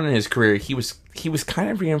early on in his career, he was kind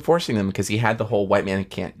of reinforcing them because he had the whole white man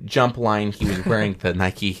can't jump line. He was wearing the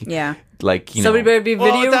Nike, like, you Somebody know. better be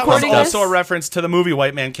video that was recording this. also a reference to the movie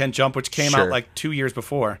White Man Can't Jump, which came out like 2 years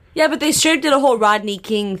before. Yeah, but they straight did a whole Rodney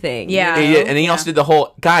King thing. Yeah. He did, and he also did the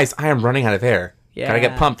whole, guys, I am running out of air. Yeah. Gotta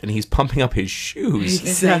get pumped, and he's pumping up his shoes.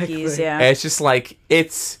 Exactly. Nikes, yeah. And it's just like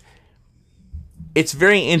it's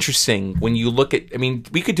very interesting when you look at. I mean,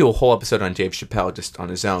 we could do a whole episode on Dave Chappelle just on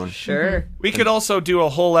his own. Sure. We could also do a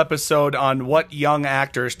whole episode on what young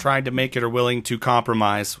actors trying to make it are willing to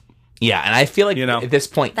compromise. Yeah, and I feel like You know. at this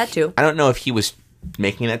point, That too. I don't know if he was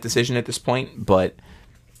making that decision at this point, but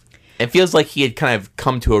it feels like he had kind of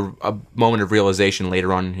come to a moment of realization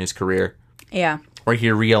later on in his career, Yeah. where he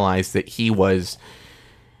realized that he was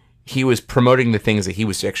promoting the things that he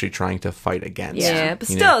was actually trying to fight against. Yeah, but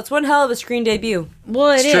you still, know? it's one hell of a screen debut. Well,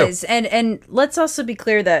 it It's true. is. And let's also be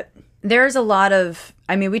clear that there's a lot of,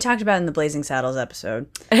 I mean, we talked about it in the Blazing Saddles episode.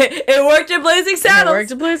 It worked in Blazing Saddles. It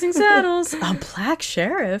worked at Blazing Saddles. A black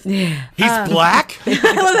sheriff. Yeah. He's black? I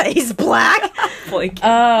love that. He's black.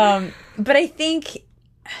 But I think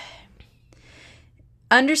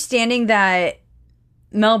understanding that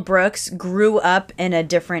Mel Brooks grew up in a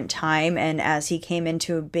different time, and as he came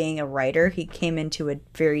into being a writer, he came into a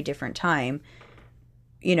very different time.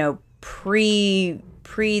 You know, pre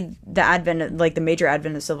the advent of, like, the major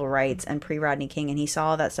advent of civil rights and pre Rodney King, and he saw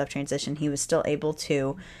all that stuff transition. He was still able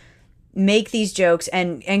to make these jokes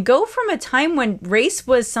and go from a time when race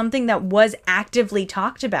was something that was actively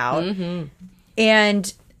talked about.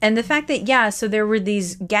 And the fact that, so there were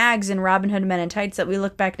these gags in Robin Hood Men in Tights that we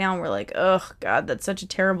look back now and we're like, oh, God, that's such a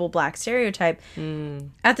terrible black stereotype.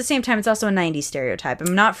 At the same time, it's also a 90s stereotype.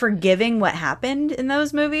 I'm not forgiving what happened in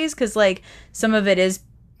those movies because, like, some of it is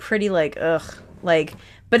pretty, like, ugh. Like,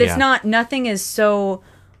 but it's not, nothing is so...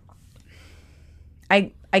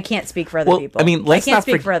 I can't speak for other people. I mean, let's I can't not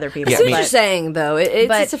speak for other people. I see what but- you're saying, though.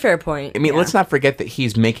 It's a fair point. I mean, let's not forget that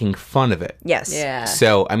he's making fun of it. Yes. Yeah.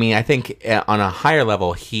 So, I mean, I think on a higher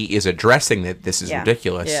level, he is addressing that this is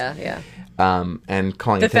ridiculous. Yeah. And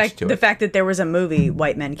calling The attention to it. fact that there was a movie,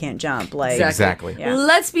 White Men Can't Jump. Like, Exactly. Yeah.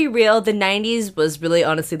 Let's be real. The 90s was really,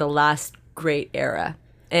 honestly, the last great era.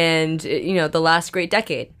 And, the last great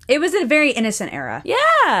decade. It was a very innocent era.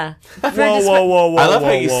 Yeah. Whoa. I love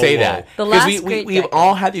how you say that. The Because last great we've decade.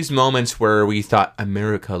 all had these moments where we thought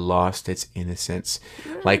America lost its innocence.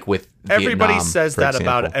 Like with Everybody Vietnam, says for that example.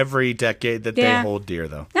 about every decade that Yeah. they hold dear,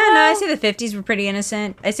 though. No, I say the 50s were pretty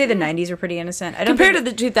innocent. I say the 90s were pretty innocent. I don't Compared to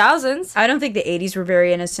think, the 2000s. I don't think the 80s were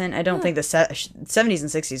very innocent. I don't think the 70s and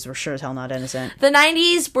 60s were sure as hell not innocent. The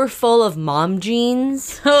 90s were full of mom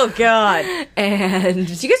jeans. Oh, God. And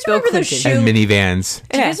Do you guys remember those And minivans.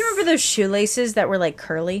 Do you guys remember those shoelaces that were like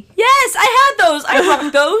curly? Yes, I had those. I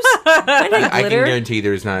rocked those. I had I glitter. can guarantee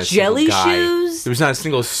there was not a Jelly single guy. shoes. There was not a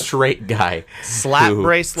single straight guy. Slap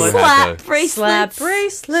bracelet. who had Slap the- bracelets. Slap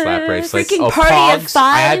bracelets. Slap bracelets. Freaking party of Pogs.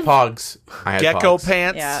 I had five. Pogs. I had Gecko Pogs.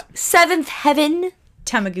 pants. Yeah. Seventh heaven.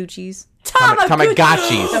 Tamagotchis.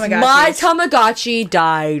 Tamagotchis. My Tamagotchi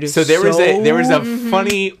died. So there was a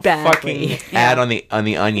funny badly. fucking ad on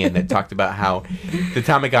the Onion that talked about how the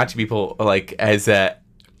Tamagotchi people, like, as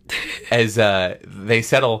they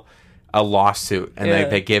settle a lawsuit and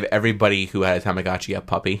they give everybody who had a Tamagotchi a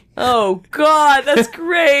puppy. Oh God, that's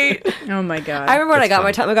great. Oh, my God. I remember when I got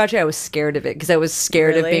That's my Tamagotchi, I was scared of it because I was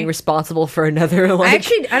scared of Really? being responsible for another. I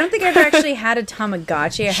don't think I ever actually had a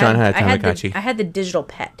Tamagotchi. Sean had a Tamagotchi. I had the digital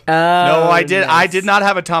pet. No, I did. I did not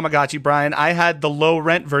have a Tamagotchi, Brian. I had the low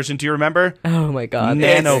rent version. Do you remember? oh my God,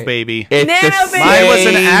 Nano baby. It's Nano the baby! Mine was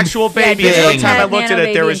an same actual baby. And thing. every time I Had looked at Nano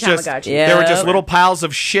it, there baby was and just Tamagotchi. there were Yeah. just little piles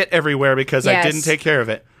of shit everywhere because I Yes. didn't take care of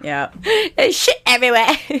it. Yeah. There's shit everywhere.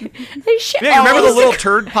 There's shit. Yeah, you remember all the little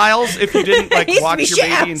turd piles if you didn't like Used to watch be your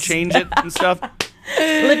baby and shafts. change it and stuff?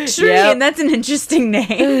 Latrine. That's an interesting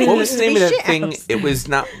name. What was the name of that Shit. thing? It was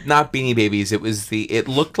not Beanie Babies. It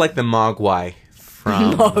looked like the Mogwai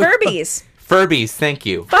from Furbies. Furbies, thank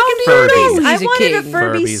you. Furbies. I He's a wanted a king.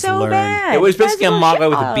 Furby Furbies so learn. bad. It was basically a Mogwai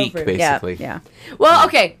with a beak, Furbies. basically. Yeah. Well,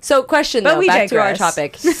 okay. So, question But though, we back to our digress.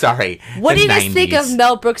 topic. Sorry. What the do you guys think of 90s.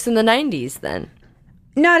 Mel Brooks in the '90s? Then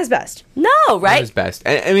Not his best. no, Not right? his best.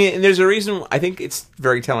 I mean, there's a reason. I think it's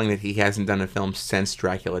very telling that he hasn't done a film since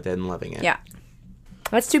Dracula Dead and Loving It. Yeah.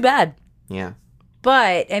 That's too bad. Yeah.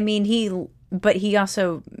 But I mean, he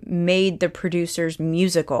also made the producers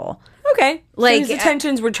musical. Okay, Like, so his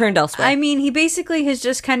attentions were turned elsewhere. I mean, he basically has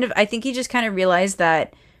just kind of, I think he just kind of realized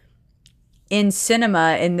that in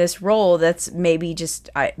cinema, in this role, that's maybe just,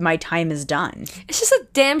 my time is done. it's just a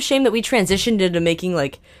damn shame that we transitioned into making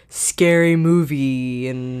like scary movie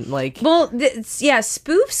and like. Well,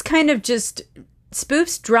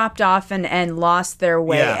 spoofs dropped off and lost their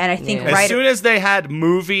way. Yeah. And I think As soon as they had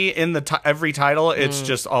movie in the every title, it's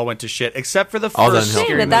just all went to shit. Except for the All first downhill. scary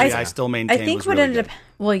Shame movie, that I still maintain I think was what really ended good. up,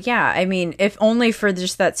 well, yeah, I mean, if only for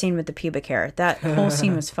just that scene with the pubic hair. That whole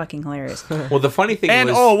scene was fucking hilarious. Well, the funny thing And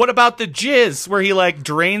was, what about the jizz where he like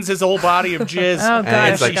drains his whole body of jizz Oh, God, and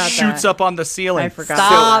I he forgot shoots that. up on the ceiling? I forgot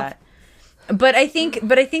Stop. about that. But I think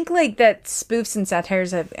like that spoofs and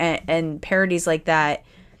satires and parodies like that,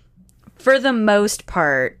 for the most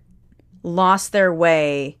part, lost their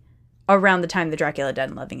way around the time the Dracula Dead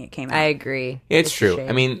and Loving It came out. I agree. it's a true. shame.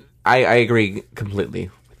 I mean, I agree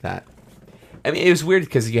completely with that. I mean, it was weird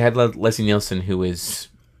because you had Leslie Nielsen, who is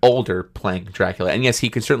older, playing Dracula, and yes, he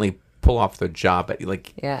could certainly pull off the job, but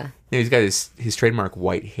like, Yeah. you know, he's got his trademark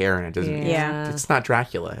white hair, and it doesn't. Yeah. It's not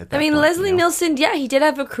Dracula. At that I mean, point, Leslie you know? Nielsen, yeah, he did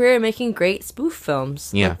have a career making great spoof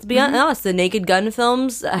films. Yeah. Let's be honest, the Naked Gun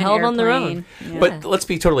films held on their own. Airplane. Yeah. But let's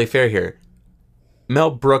be totally fair here. Mel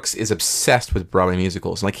Brooks is obsessed with Broadway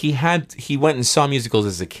musicals. Like he went and saw musicals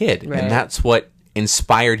as a kid, Right. and that's what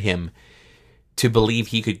inspired him to believe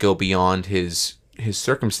he could go beyond his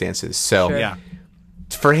circumstances. So Yeah.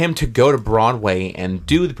 for him to go to Broadway and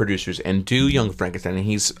do the producers and do Young Frankenstein, and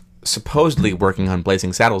he's supposedly working on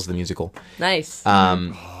Blazing Saddles, the musical, Nice.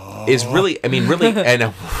 is really, I mean, really,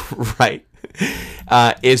 and right,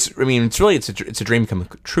 it's a dream come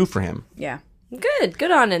true for him. Yeah.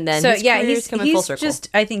 Good on him then. So His yeah, career's coming full he's circle. just,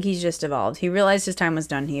 I think he's just evolved. He realized his time was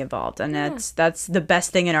done. He evolved, and that's the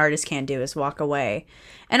best thing an artist can do is walk away.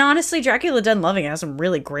 And honestly, Dracula Dead and Loving It has some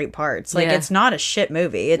really great parts. Like Yeah. it's not a shit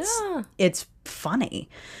movie. No. It's funny.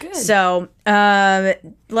 Good. So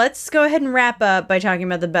let's go ahead and wrap up by talking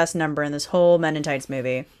about the best number in this whole Men in Tights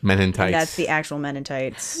movie. Men in Tights. That's the actual Men in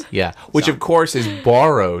Tights. Yeah, which of course is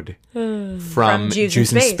borrowed from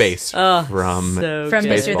Juice in Space. Oh, from so From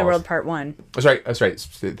good. History of the Spaceballs. World Part 1. Oh, sorry.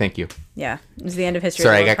 Thank you. Yeah, it was the end of History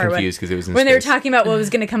Sorry, of I the World got Part 1. confused because it was in When they were space. talking about what was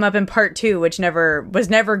going to come up in Part 2, which was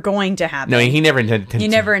never going to happen. No, he never intended. He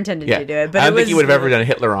never intended to do it, but I it don't think he was- would have ever done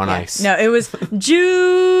Hitler on ice. No, it was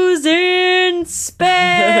Jews in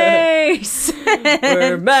space.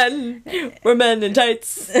 We're men in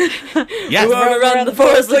tights. Yes. We roam around the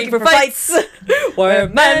forest looking for fights. We're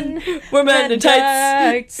men in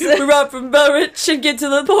tights. We rob from the rich and get to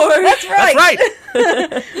the poor. That's That's right.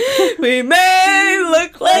 We may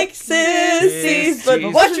look like sissies, but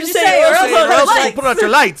what should you say? Or else Or I'll else have we'll put out your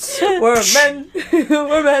lights. We're men.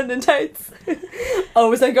 We're men in tights.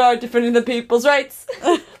 Always on guard defending the people's rights.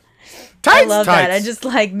 Tights, I love that. I tights. just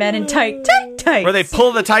like Men in tights. Where they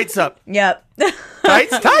pull the tights up. Yep.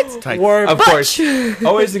 Tights. Of course,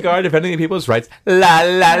 always the guard defending the people's rights. La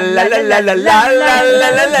la la la la la la la la la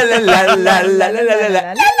la la la la la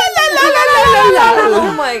la.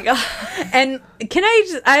 Oh my god. And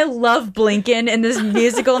I love Blinken in this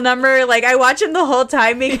musical number. Like, I watch him the whole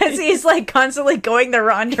time because he's like constantly going the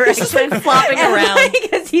wrong direction. flopping around.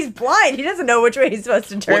 Because he's blind. He doesn't know which way he's supposed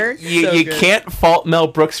to turn. You can't fault Mel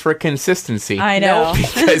Brooks for consistency. I know.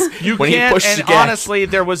 Because You when he can't, pushes and gas, honestly,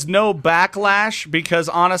 there was no backlash because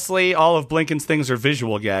honestly, all of Blinken's things are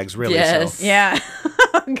visual gags, really. Yes. So. Yeah.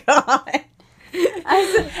 Oh, God.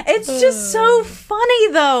 It's just so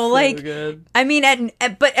funny, though. Like, I mean,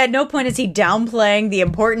 but at no point is he downplaying the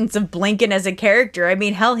importance of Blinken as a character. I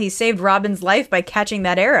mean, hell, he saved Robin's life by catching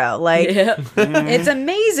that arrow. Like, it's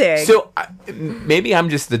amazing. So maybe I'm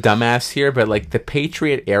just the dumbass here, but like the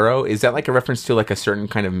Patriot arrow, is that like a reference to like a certain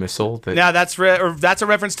kind of missile? That Now that's a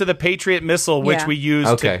reference to the Patriot missile, which Yeah. we used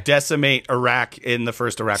Okay. to decimate Iraq in the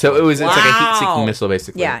first Iraq so War. it's like a Wow. heat-seeking missile,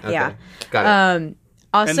 basically. Yeah, Okay. yeah. Got it.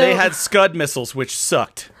 also, and they had Scud missiles, which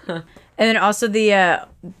sucked. and then also the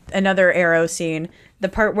another arrow scene, the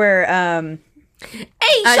part where He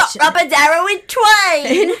shot Robin's arrow in twain.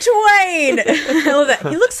 in Twain. I love that.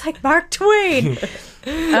 He looks like Mark Twain.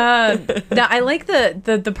 Now I like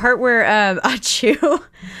the part where Achu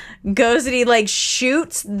goes and he like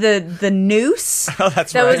shoots the noose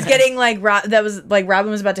that's that right. was getting like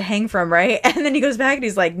Robin was about to hang from, right? And then he goes back and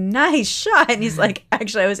he's like, nice shot. And he's like,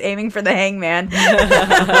 actually, I was aiming for the hangman.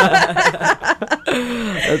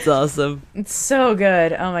 That's awesome. It's so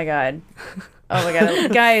good. Oh my god.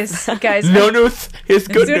 Guys. No news is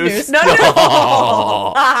good news. No.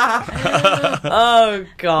 Oh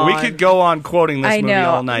god. We could go on quoting this I movie know.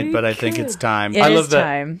 all night, but I think it's time. It I is love that.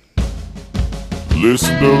 time.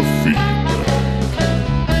 Listener feedback.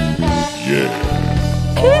 Yeah.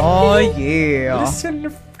 Oh yeah.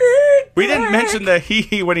 We didn't mention the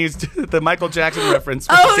he when he's the Michael Jackson reference.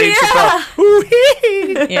 With Oh, Dave yeah.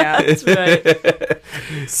 Chappelle. Yeah. That's right.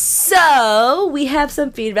 So we have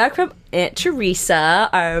some feedback from Aunt Teresa,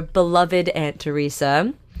 our beloved Aunt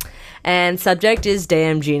Teresa. And subject is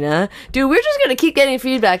Damn Gina. Dude, we're just going to keep getting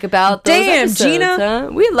feedback about those Damn, episodes, Gina. huh?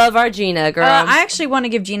 We love our Gina, girl. I actually want to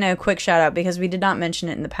give Gina a quick shout out because we did not mention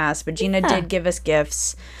it in the past, but Gina did give us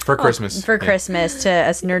gifts For Christmas. for Christmas to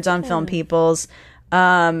us Nerds on Film peoples.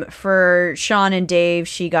 For Sean and Dave,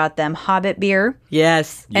 she got them Hobbit beer.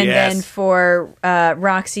 yes. And Yes. then for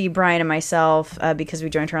Roxy, Brian, and myself, because we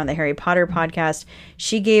joined her on the Harry Potter podcast,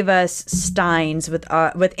 she gave us steins with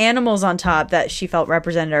animals on top that she felt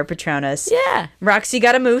represented our Patronus. Yeah. Roxy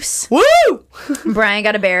got a moose, Woo! Brian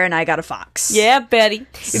got a bear, and I got a fox. Yeah, Betty.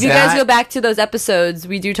 If you guys That- go back to those episodes,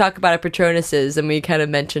 we do talk about our Patronuses, and we kind of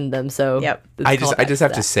mentioned them. So Yep. it's I called just back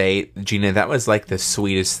have to say, Gina, that was like the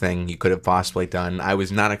sweetest thing you could have possibly done. I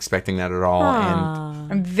was not expecting that at all,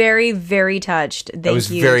 and I'm very, very touched. Thank I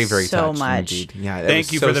was you very, very so touched much. indeed. Yeah, that Thank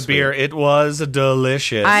was you so for the sweet. beer. It was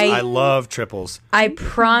delicious. I- I love triples. I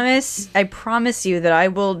promise you that I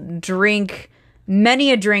will drink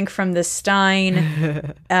many a drink from the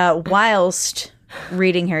stein whilst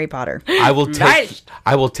reading Harry Potter. I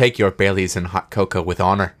will take your Baileys and hot cocoa with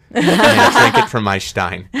honor and drink it from my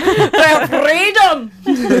stein. freedom.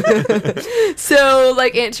 So,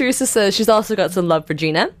 like Aunt Teresa says, she's also got some love for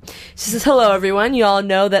Gina. She says, "Hello, everyone. You all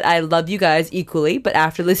know that I love you guys equally, but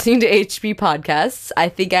after listening to HP podcasts, I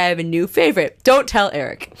think I have a new favorite. Don't tell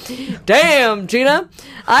Eric." Damn, Gina.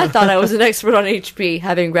 I thought I was an expert on HP,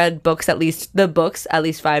 having read at least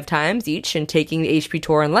 5 times each and taking the HP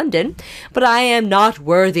tour in London. But I am not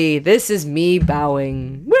worthy. This is me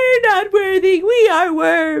bowing. We're not worthy. We are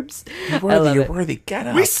worms. I love it. Worthy. Get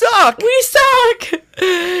up. We suck. We suck!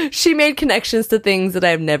 She made connections to things that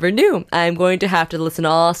I never knew. I'm going to have to listen to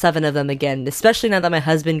all 7 of them again, especially now that my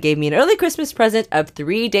husband gave me an early Christmas present of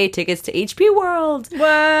 3-day tickets to HP World.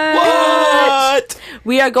 What?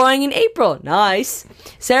 We are going in April. Nice.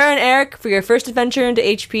 Sarah and Eric, for your first adventure into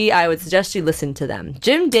HP, I would suggest you listen to them.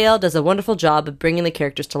 Jim Dale does a wonderful job of bringing the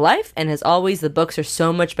characters to life, and as always, the books are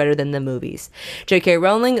so much better than the movies. J.K.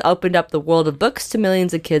 Rowling opened up the world of books to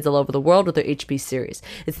millions of kids all over the world with her HP series.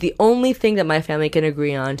 It's the only thing that my family can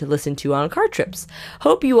agree on to listen to on car trips.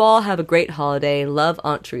 Hope you all have a great holiday. Love,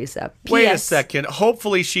 Aunt Teresa. Wait a P.S. second.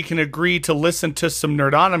 Hopefully she can agree to listen to some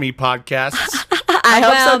Nerdonomy podcasts. I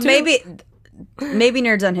hope Well, so too. maybe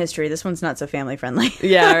Nerds on History. This one's not so family friendly.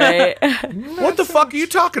 Yeah, right. What the fuck are you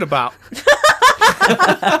talking about? What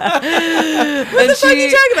the fuck are you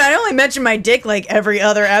talking about? I only mention my dick like every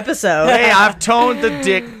other episode. Hey, I've toned the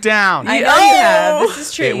dick down. I know you have. This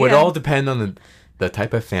is true. It You would have- all depend on the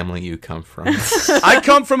type of family you come from. I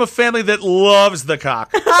come from a family that loves the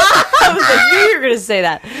cock. I was like, you were going to say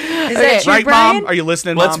that. Is that true, Right, Brian? Mom? Are you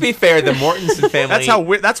listening, Let's Mom? be fair. The Mortensen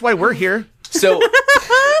family. That's why we're here. So,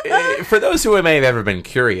 for those who may have ever been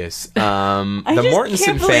curious, the Mortensen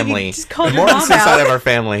can't believe you family, just the called your mom Mortensen side out. of our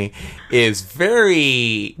family is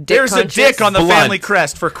very. There's conscious? a dick on the Blunt. family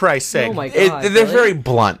crest, for Christ's sake. Oh my God. They're very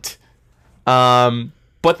blunt.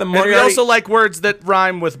 But the And we Moriarty, also like words that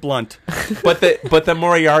rhyme with blunt. but the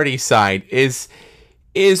Moriarty side is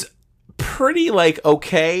pretty like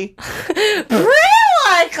okay,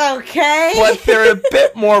 okay. but they're a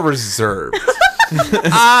bit more reserved.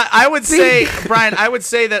 I would say, Brian,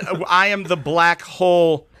 that I am the black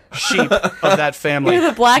hole sheep of that family. You're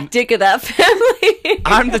the black dick of that family.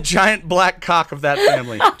 I'm the giant black cock of that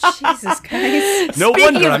family. Jesus Christ. No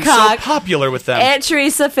Speaking wonder of I'm cock, so popular with them. Aunt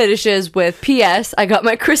Teresa finishes with, P.S. I got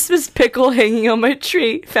my Christmas pickle hanging on my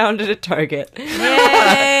tree, found it at Target.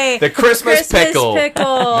 Yay. The Christmas pickle. Yay.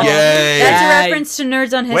 Yay. That's Yay. a reference to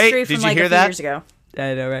Nerds on History Wait, from did you like hear a few that? years ago.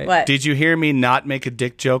 I know, right? What? Did you hear me not make a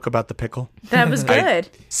dick joke about the pickle? That was good.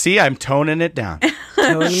 See, I'm toning it down.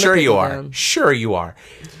 Sure you are. Sure you are.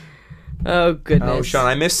 Oh, goodness. Oh, Sean,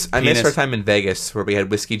 I miss Penis. our time in Vegas where we had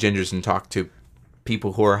whiskey gingers and talked to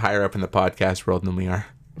people who are higher up in the podcast world than we are.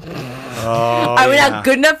 Are we not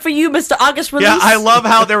good enough for you, Mr. August Release? Yeah, I love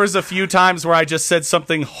how there was a few times where I just said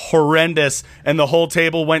something horrendous and the whole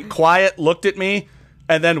table went quiet, looked at me,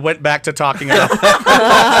 and then went back to talking about it.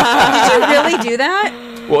 Did you really do that?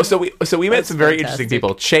 Well, so we met some very interesting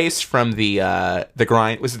people. Chase from the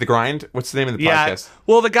Grind. Was it the Grind? What's the name of the podcast?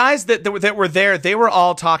 Well, the guys that were there, they were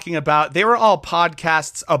all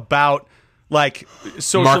podcasts about like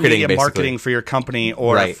social Marketing, media basically. marketing for your company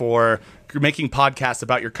or for making podcasts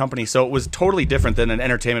about your company. So it was totally different than an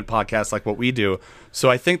entertainment podcast like what we do. So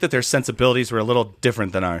I think that their sensibilities were a little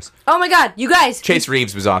different than ours. Oh my god, you guys. Chase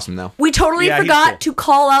Reeves was awesome, though. We totally Yeah, he's forgot cool. to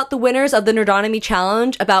call out the winners of the Nerdonomy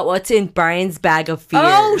Challenge about what's in Brian's bag of fears.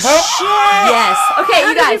 Oh, shit. Yes. Okay,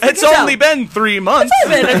 you guys. It's only been 3 months.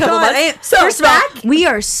 been a couple months. So First of all, back. we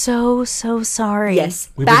are so sorry. Yes.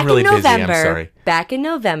 We've back been really in busy, I'm November. sorry. Back in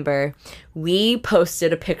November, we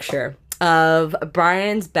posted a picture of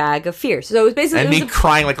Brian's bag of fears. So it was basically And me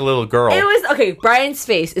crying like a little girl. It was okay. Brian's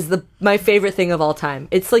face is my favorite thing of all time.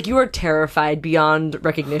 It's like you are terrified beyond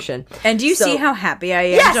recognition. And do you So- see how happy I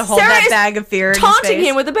am Yes, to hold Sarah that is bag of fear in his taunting face?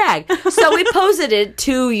 him with a bag. So we posted it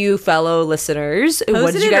to you, fellow listeners. What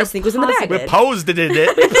Posted did you it or guys think was in the bag? posited? We posed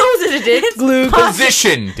it. We posted it. Glue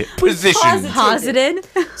Positioned. Posited.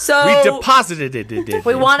 So We deposited it.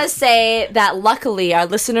 we want to say that luckily our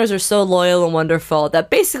listeners are so loyal and wonderful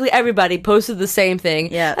that basically everybody posted the same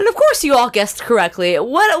thing. Yeah. And of course you all guessed correctly.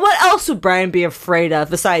 What else would Brian be afraid of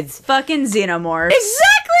besides Fucking xenomorphs.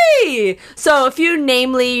 Exactly. So a few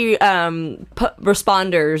namely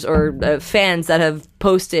responders or fans that have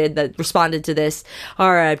posted that responded to this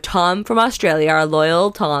are Tom from Australia, our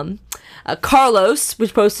loyal Tom. Carlos,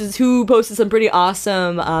 who posted some pretty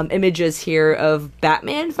awesome images here of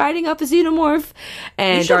Batman fighting off a xenomorph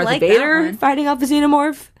and should Darth like that Vader one. fighting off a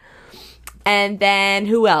xenomorph. And then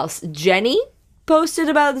who else? Jenny posted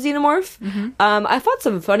about the xenomorph. I thought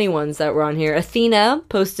some funny ones that were on here. Athena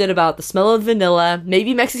posted about the smell of vanilla,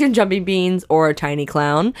 maybe Mexican jumping beans, or a tiny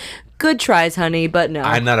clown. Good tries, honey, but no.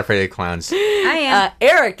 I'm not afraid of clowns. I am.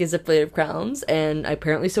 Eric is afraid of clowns, and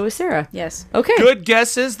apparently so is Sarah. Yes. Okay. Good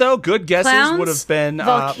guesses, though. Good guesses Clowns, would have been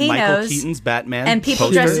Michael volcanoes, Keaton's Batman. And people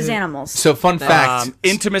poster. dressed as animals. So fun fact.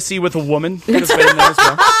 Intimacy with a woman could have been there as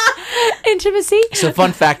well. Intimacy. So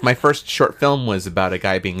fun fact. My first short film was about a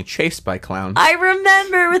guy being chased by clowns. I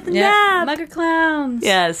remember with the nap. Mugger clowns.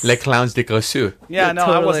 Yes. Les clowns de Grosseux. Yeah, no, I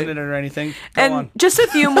Totally. wasn't in it or anything. Go And on. just a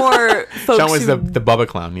few more folks Sean was the Bubba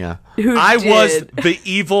clown, yeah. who I was did. the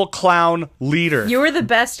evil clown leader. You were the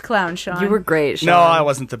best clown, Sean. You were great, Sean. No, I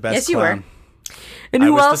wasn't the best Yes, you clown. were. And I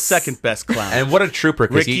who was else? the second best clown. And what a trooper.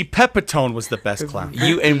 'Cause Ricky Pepitone was the best clown.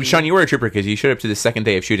 and Sean, you were a trooper because you showed up to the second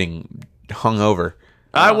day of shooting hungover.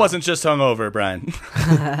 I wasn't just hungover, Brian.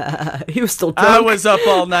 He was still drunk. I was up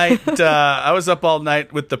all night. I was up all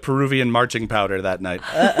night with the Peruvian marching powder that night.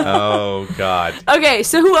 Oh, God. Okay,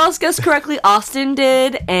 so who else guessed correctly? Austin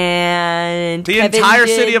did, and The Kevin entire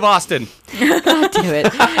did. city of Austin. God damn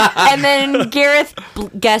it. And then Gareth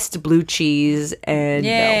guessed blue cheese, and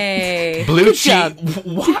Yay. Blue Good cheese. job.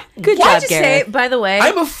 What? Good Why'd job, you say, Gareth. by the way,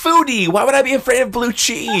 I'm a foodie. Why would I be afraid of blue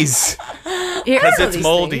cheese? Because it's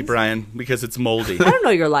moldy, Brian. Because it's moldy. I don't know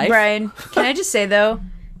your life. Brian, can I just say though,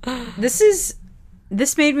 this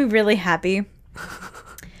made me really happy.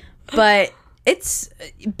 But it's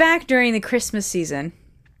back during the Christmas season.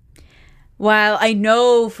 While I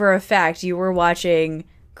know for a fact you were watching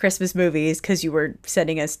Christmas movies because you were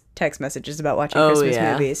sending us text messages about watching Christmas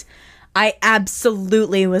movies, I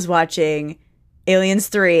absolutely was watching Aliens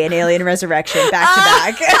 3 and Alien Resurrection back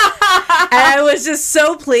to back. And I was just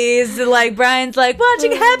so pleased. Like, Brian's like,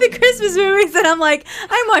 watching happy Christmas movies. And I'm like,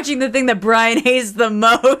 I'm watching the thing that Brian hates the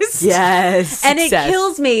most. Yes. And success. it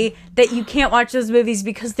kills me that you can't watch those movies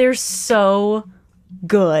because they're so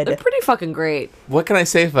good. They're pretty fucking great. What can I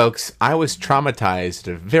say, folks? I was traumatized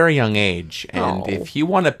at a very young age, and if you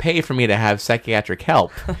want to pay for me to have psychiatric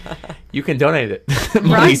help, you can donate it.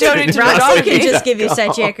 Ron donate to can just give you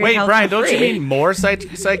psychiatric Wait, help Brian, for don't you free. mean more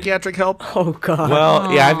psychiatric help? Oh, God.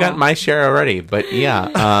 Well, yeah, I've got my share already, but yeah.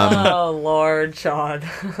 Oh, Lord, Sean.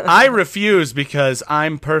 I refuse because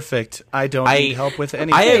I'm perfect. I don't need help with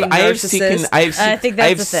anything. I have narcissist. I think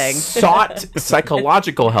that's I've the thing. sought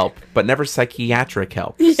psychological help, but never psychiatric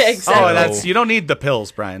help. Yeah, exactly. Oh, that's you don't need the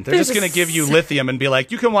pills, Brian. They're just going to give you lithium and be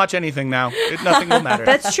like, you can watch anything now. Nothing will matter.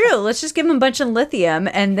 That's true. Let's just give him a bunch of lithium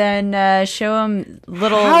and then show him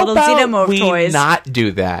little How about xenomorph we toys. not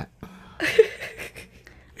do that?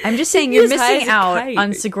 I'm just saying you're He was high missing as a out kite.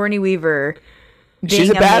 on Sigourney Weaver being She's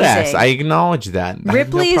a badass. amazing. I acknowledge that. I have no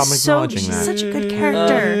Ripley problem is so acknowledging she's that. such a good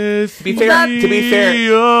character. To be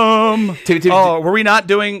fair, were we not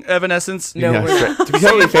doing Evanescence? No, yeah, we're sure. To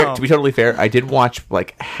be totally fair, I did watch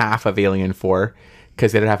like half of Alien 4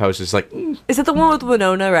 because the other half I was just like, Is it the one with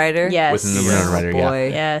Winona Ryder? Yes. with Winona Ryder, yeah. Boy.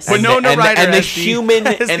 Yes. Winona Ryder and the as human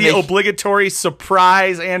as and the the obligatory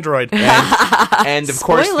surprise android. and of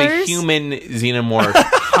course the Spoilers. human xenomorph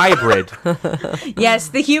hybrid, Yes,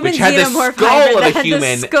 the human which had the xenomorph skull hybrid of that a had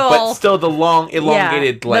human, the skull. but still the long,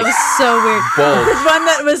 elongated, like that was so weird. bulge. The one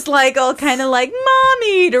that was like all kind of like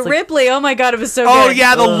mommy to Ripley. Oh my god, it was so Oh good.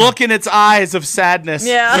 yeah, the look in its eyes of sadness.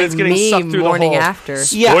 Yeah. when it's getting Me sucked through the morning hole. after.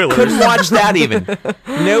 Yeah, Spoilers. couldn't watch that even.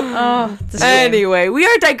 Nope. Oh, it's a shame. Anyway, we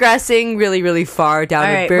are digressing really, really far down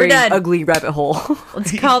All a right, we're very done. ugly rabbit hole.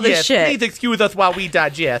 Let's call this Yes, shit. please excuse us while we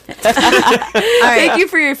digest. All right. Thank you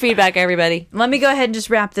for your feedback, everybody. Let me go ahead and just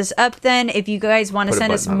wrap this up then. If you guys want to Put a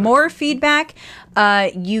send us button on it. more feedback,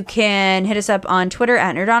 you can hit us up on Twitter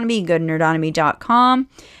at Nerdonomy. You can go to nerdonomy.com.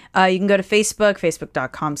 You can go to Facebook,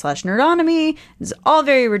 facebook.com/nerdonomy. It's all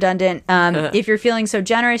very redundant. If you're feeling so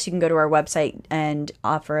generous, you can go to our website and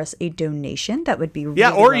offer us a donation. That would be really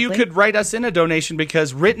Yeah, or you lovely. could write us in a donation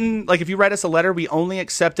because written, like if you write us a letter, we only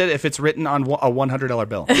accept it if it's written on a $100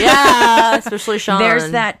 bill. Yeah, especially Sean.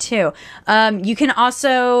 There's that too. You can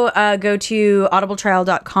also go to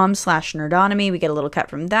audibletrial.com/nerdonomy. We get a little cut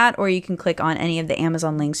from that, or you can click on any of the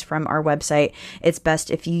Amazon links from our website. It's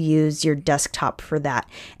best if you use your desktop for that.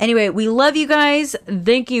 Anyway, we love you guys.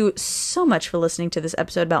 Thank you so much for listening to this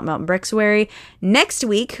episode about Mountain Brooksuary. Next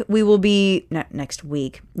week, we will be...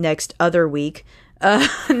 next other week.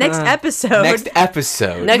 Next episode. Next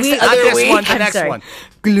episode. Next We- Not other this week. one, the I'm next sorry. one.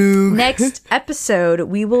 Next episode,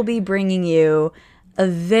 we will be bringing you a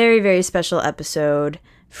very, very special episode.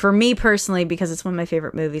 For me personally, because it's one of my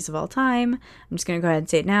favorite movies of all time. I'm just going to go ahead and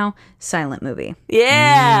say it now. Silent movie.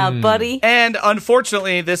 Yeah, buddy. And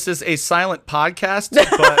unfortunately, this is a silent podcast, but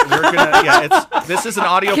we're gonna. This is an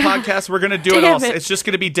audio podcast. We're gonna do it all. Damn it. It's just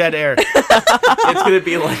gonna be dead air. It's gonna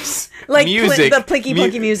be like Like music, the plicky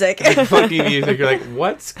plunky music. the funky music. You're like,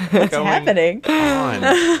 what's going happening? on?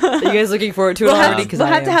 Are you guys looking forward to it We'll already? have, we'll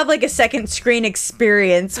have to have like a second screen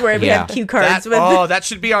experience where we Yeah. have cue cards with That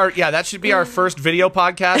should be our first video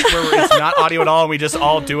podcast where it's not audio at all, and we just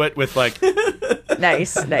all do it with like.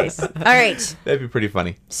 nice. All right. That'd be pretty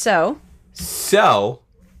funny. So,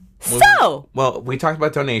 Well, we talked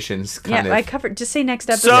about donations, kind yeah, of. I covered. Just say next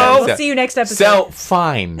episode. So- We'll see you next episode. So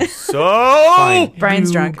fine. So Fine.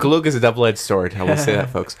 Brian's drunk. Glögg is a double-edged sword. I will say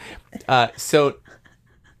that, folks. So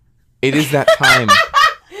it is that time.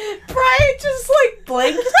 Brian just like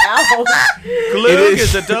blanked out. Glögg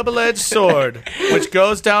is a double-edged sword, which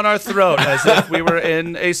goes down our throat as if we were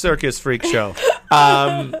in a circus freak show.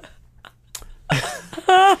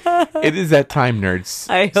 It is that time, nerds.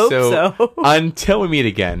 I hope so. Until we meet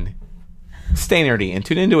again, stay nerdy and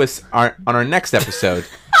tune into us on our next episode.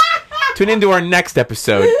 Tune into our next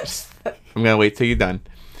episode. I'm gonna wait till you're done.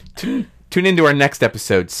 Tune into our next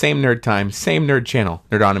episode. Same nerd time, same nerd channel.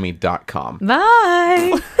 Nerdonomy.com.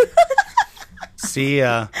 Bye. See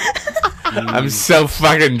ya. I'm so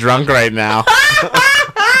fucking drunk right now.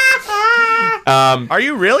 Are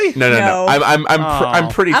you really? No. No. I'm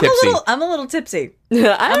pretty I'm tipsy. I'm a little tipsy.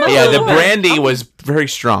 Yeah, the brandy was very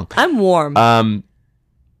strong. I'm warm.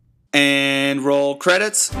 And roll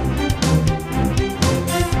credits.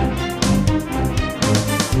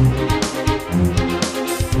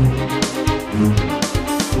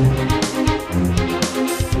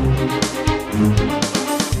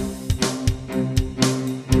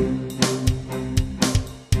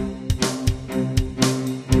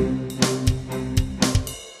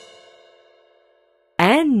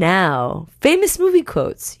 And now, famous movie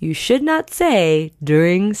quotes you should not say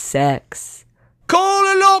during sex. Call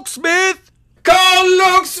a locksmith. Call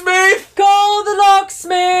Locksmith! Call the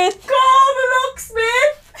locksmith! Call the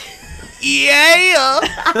locksmith! Yeah.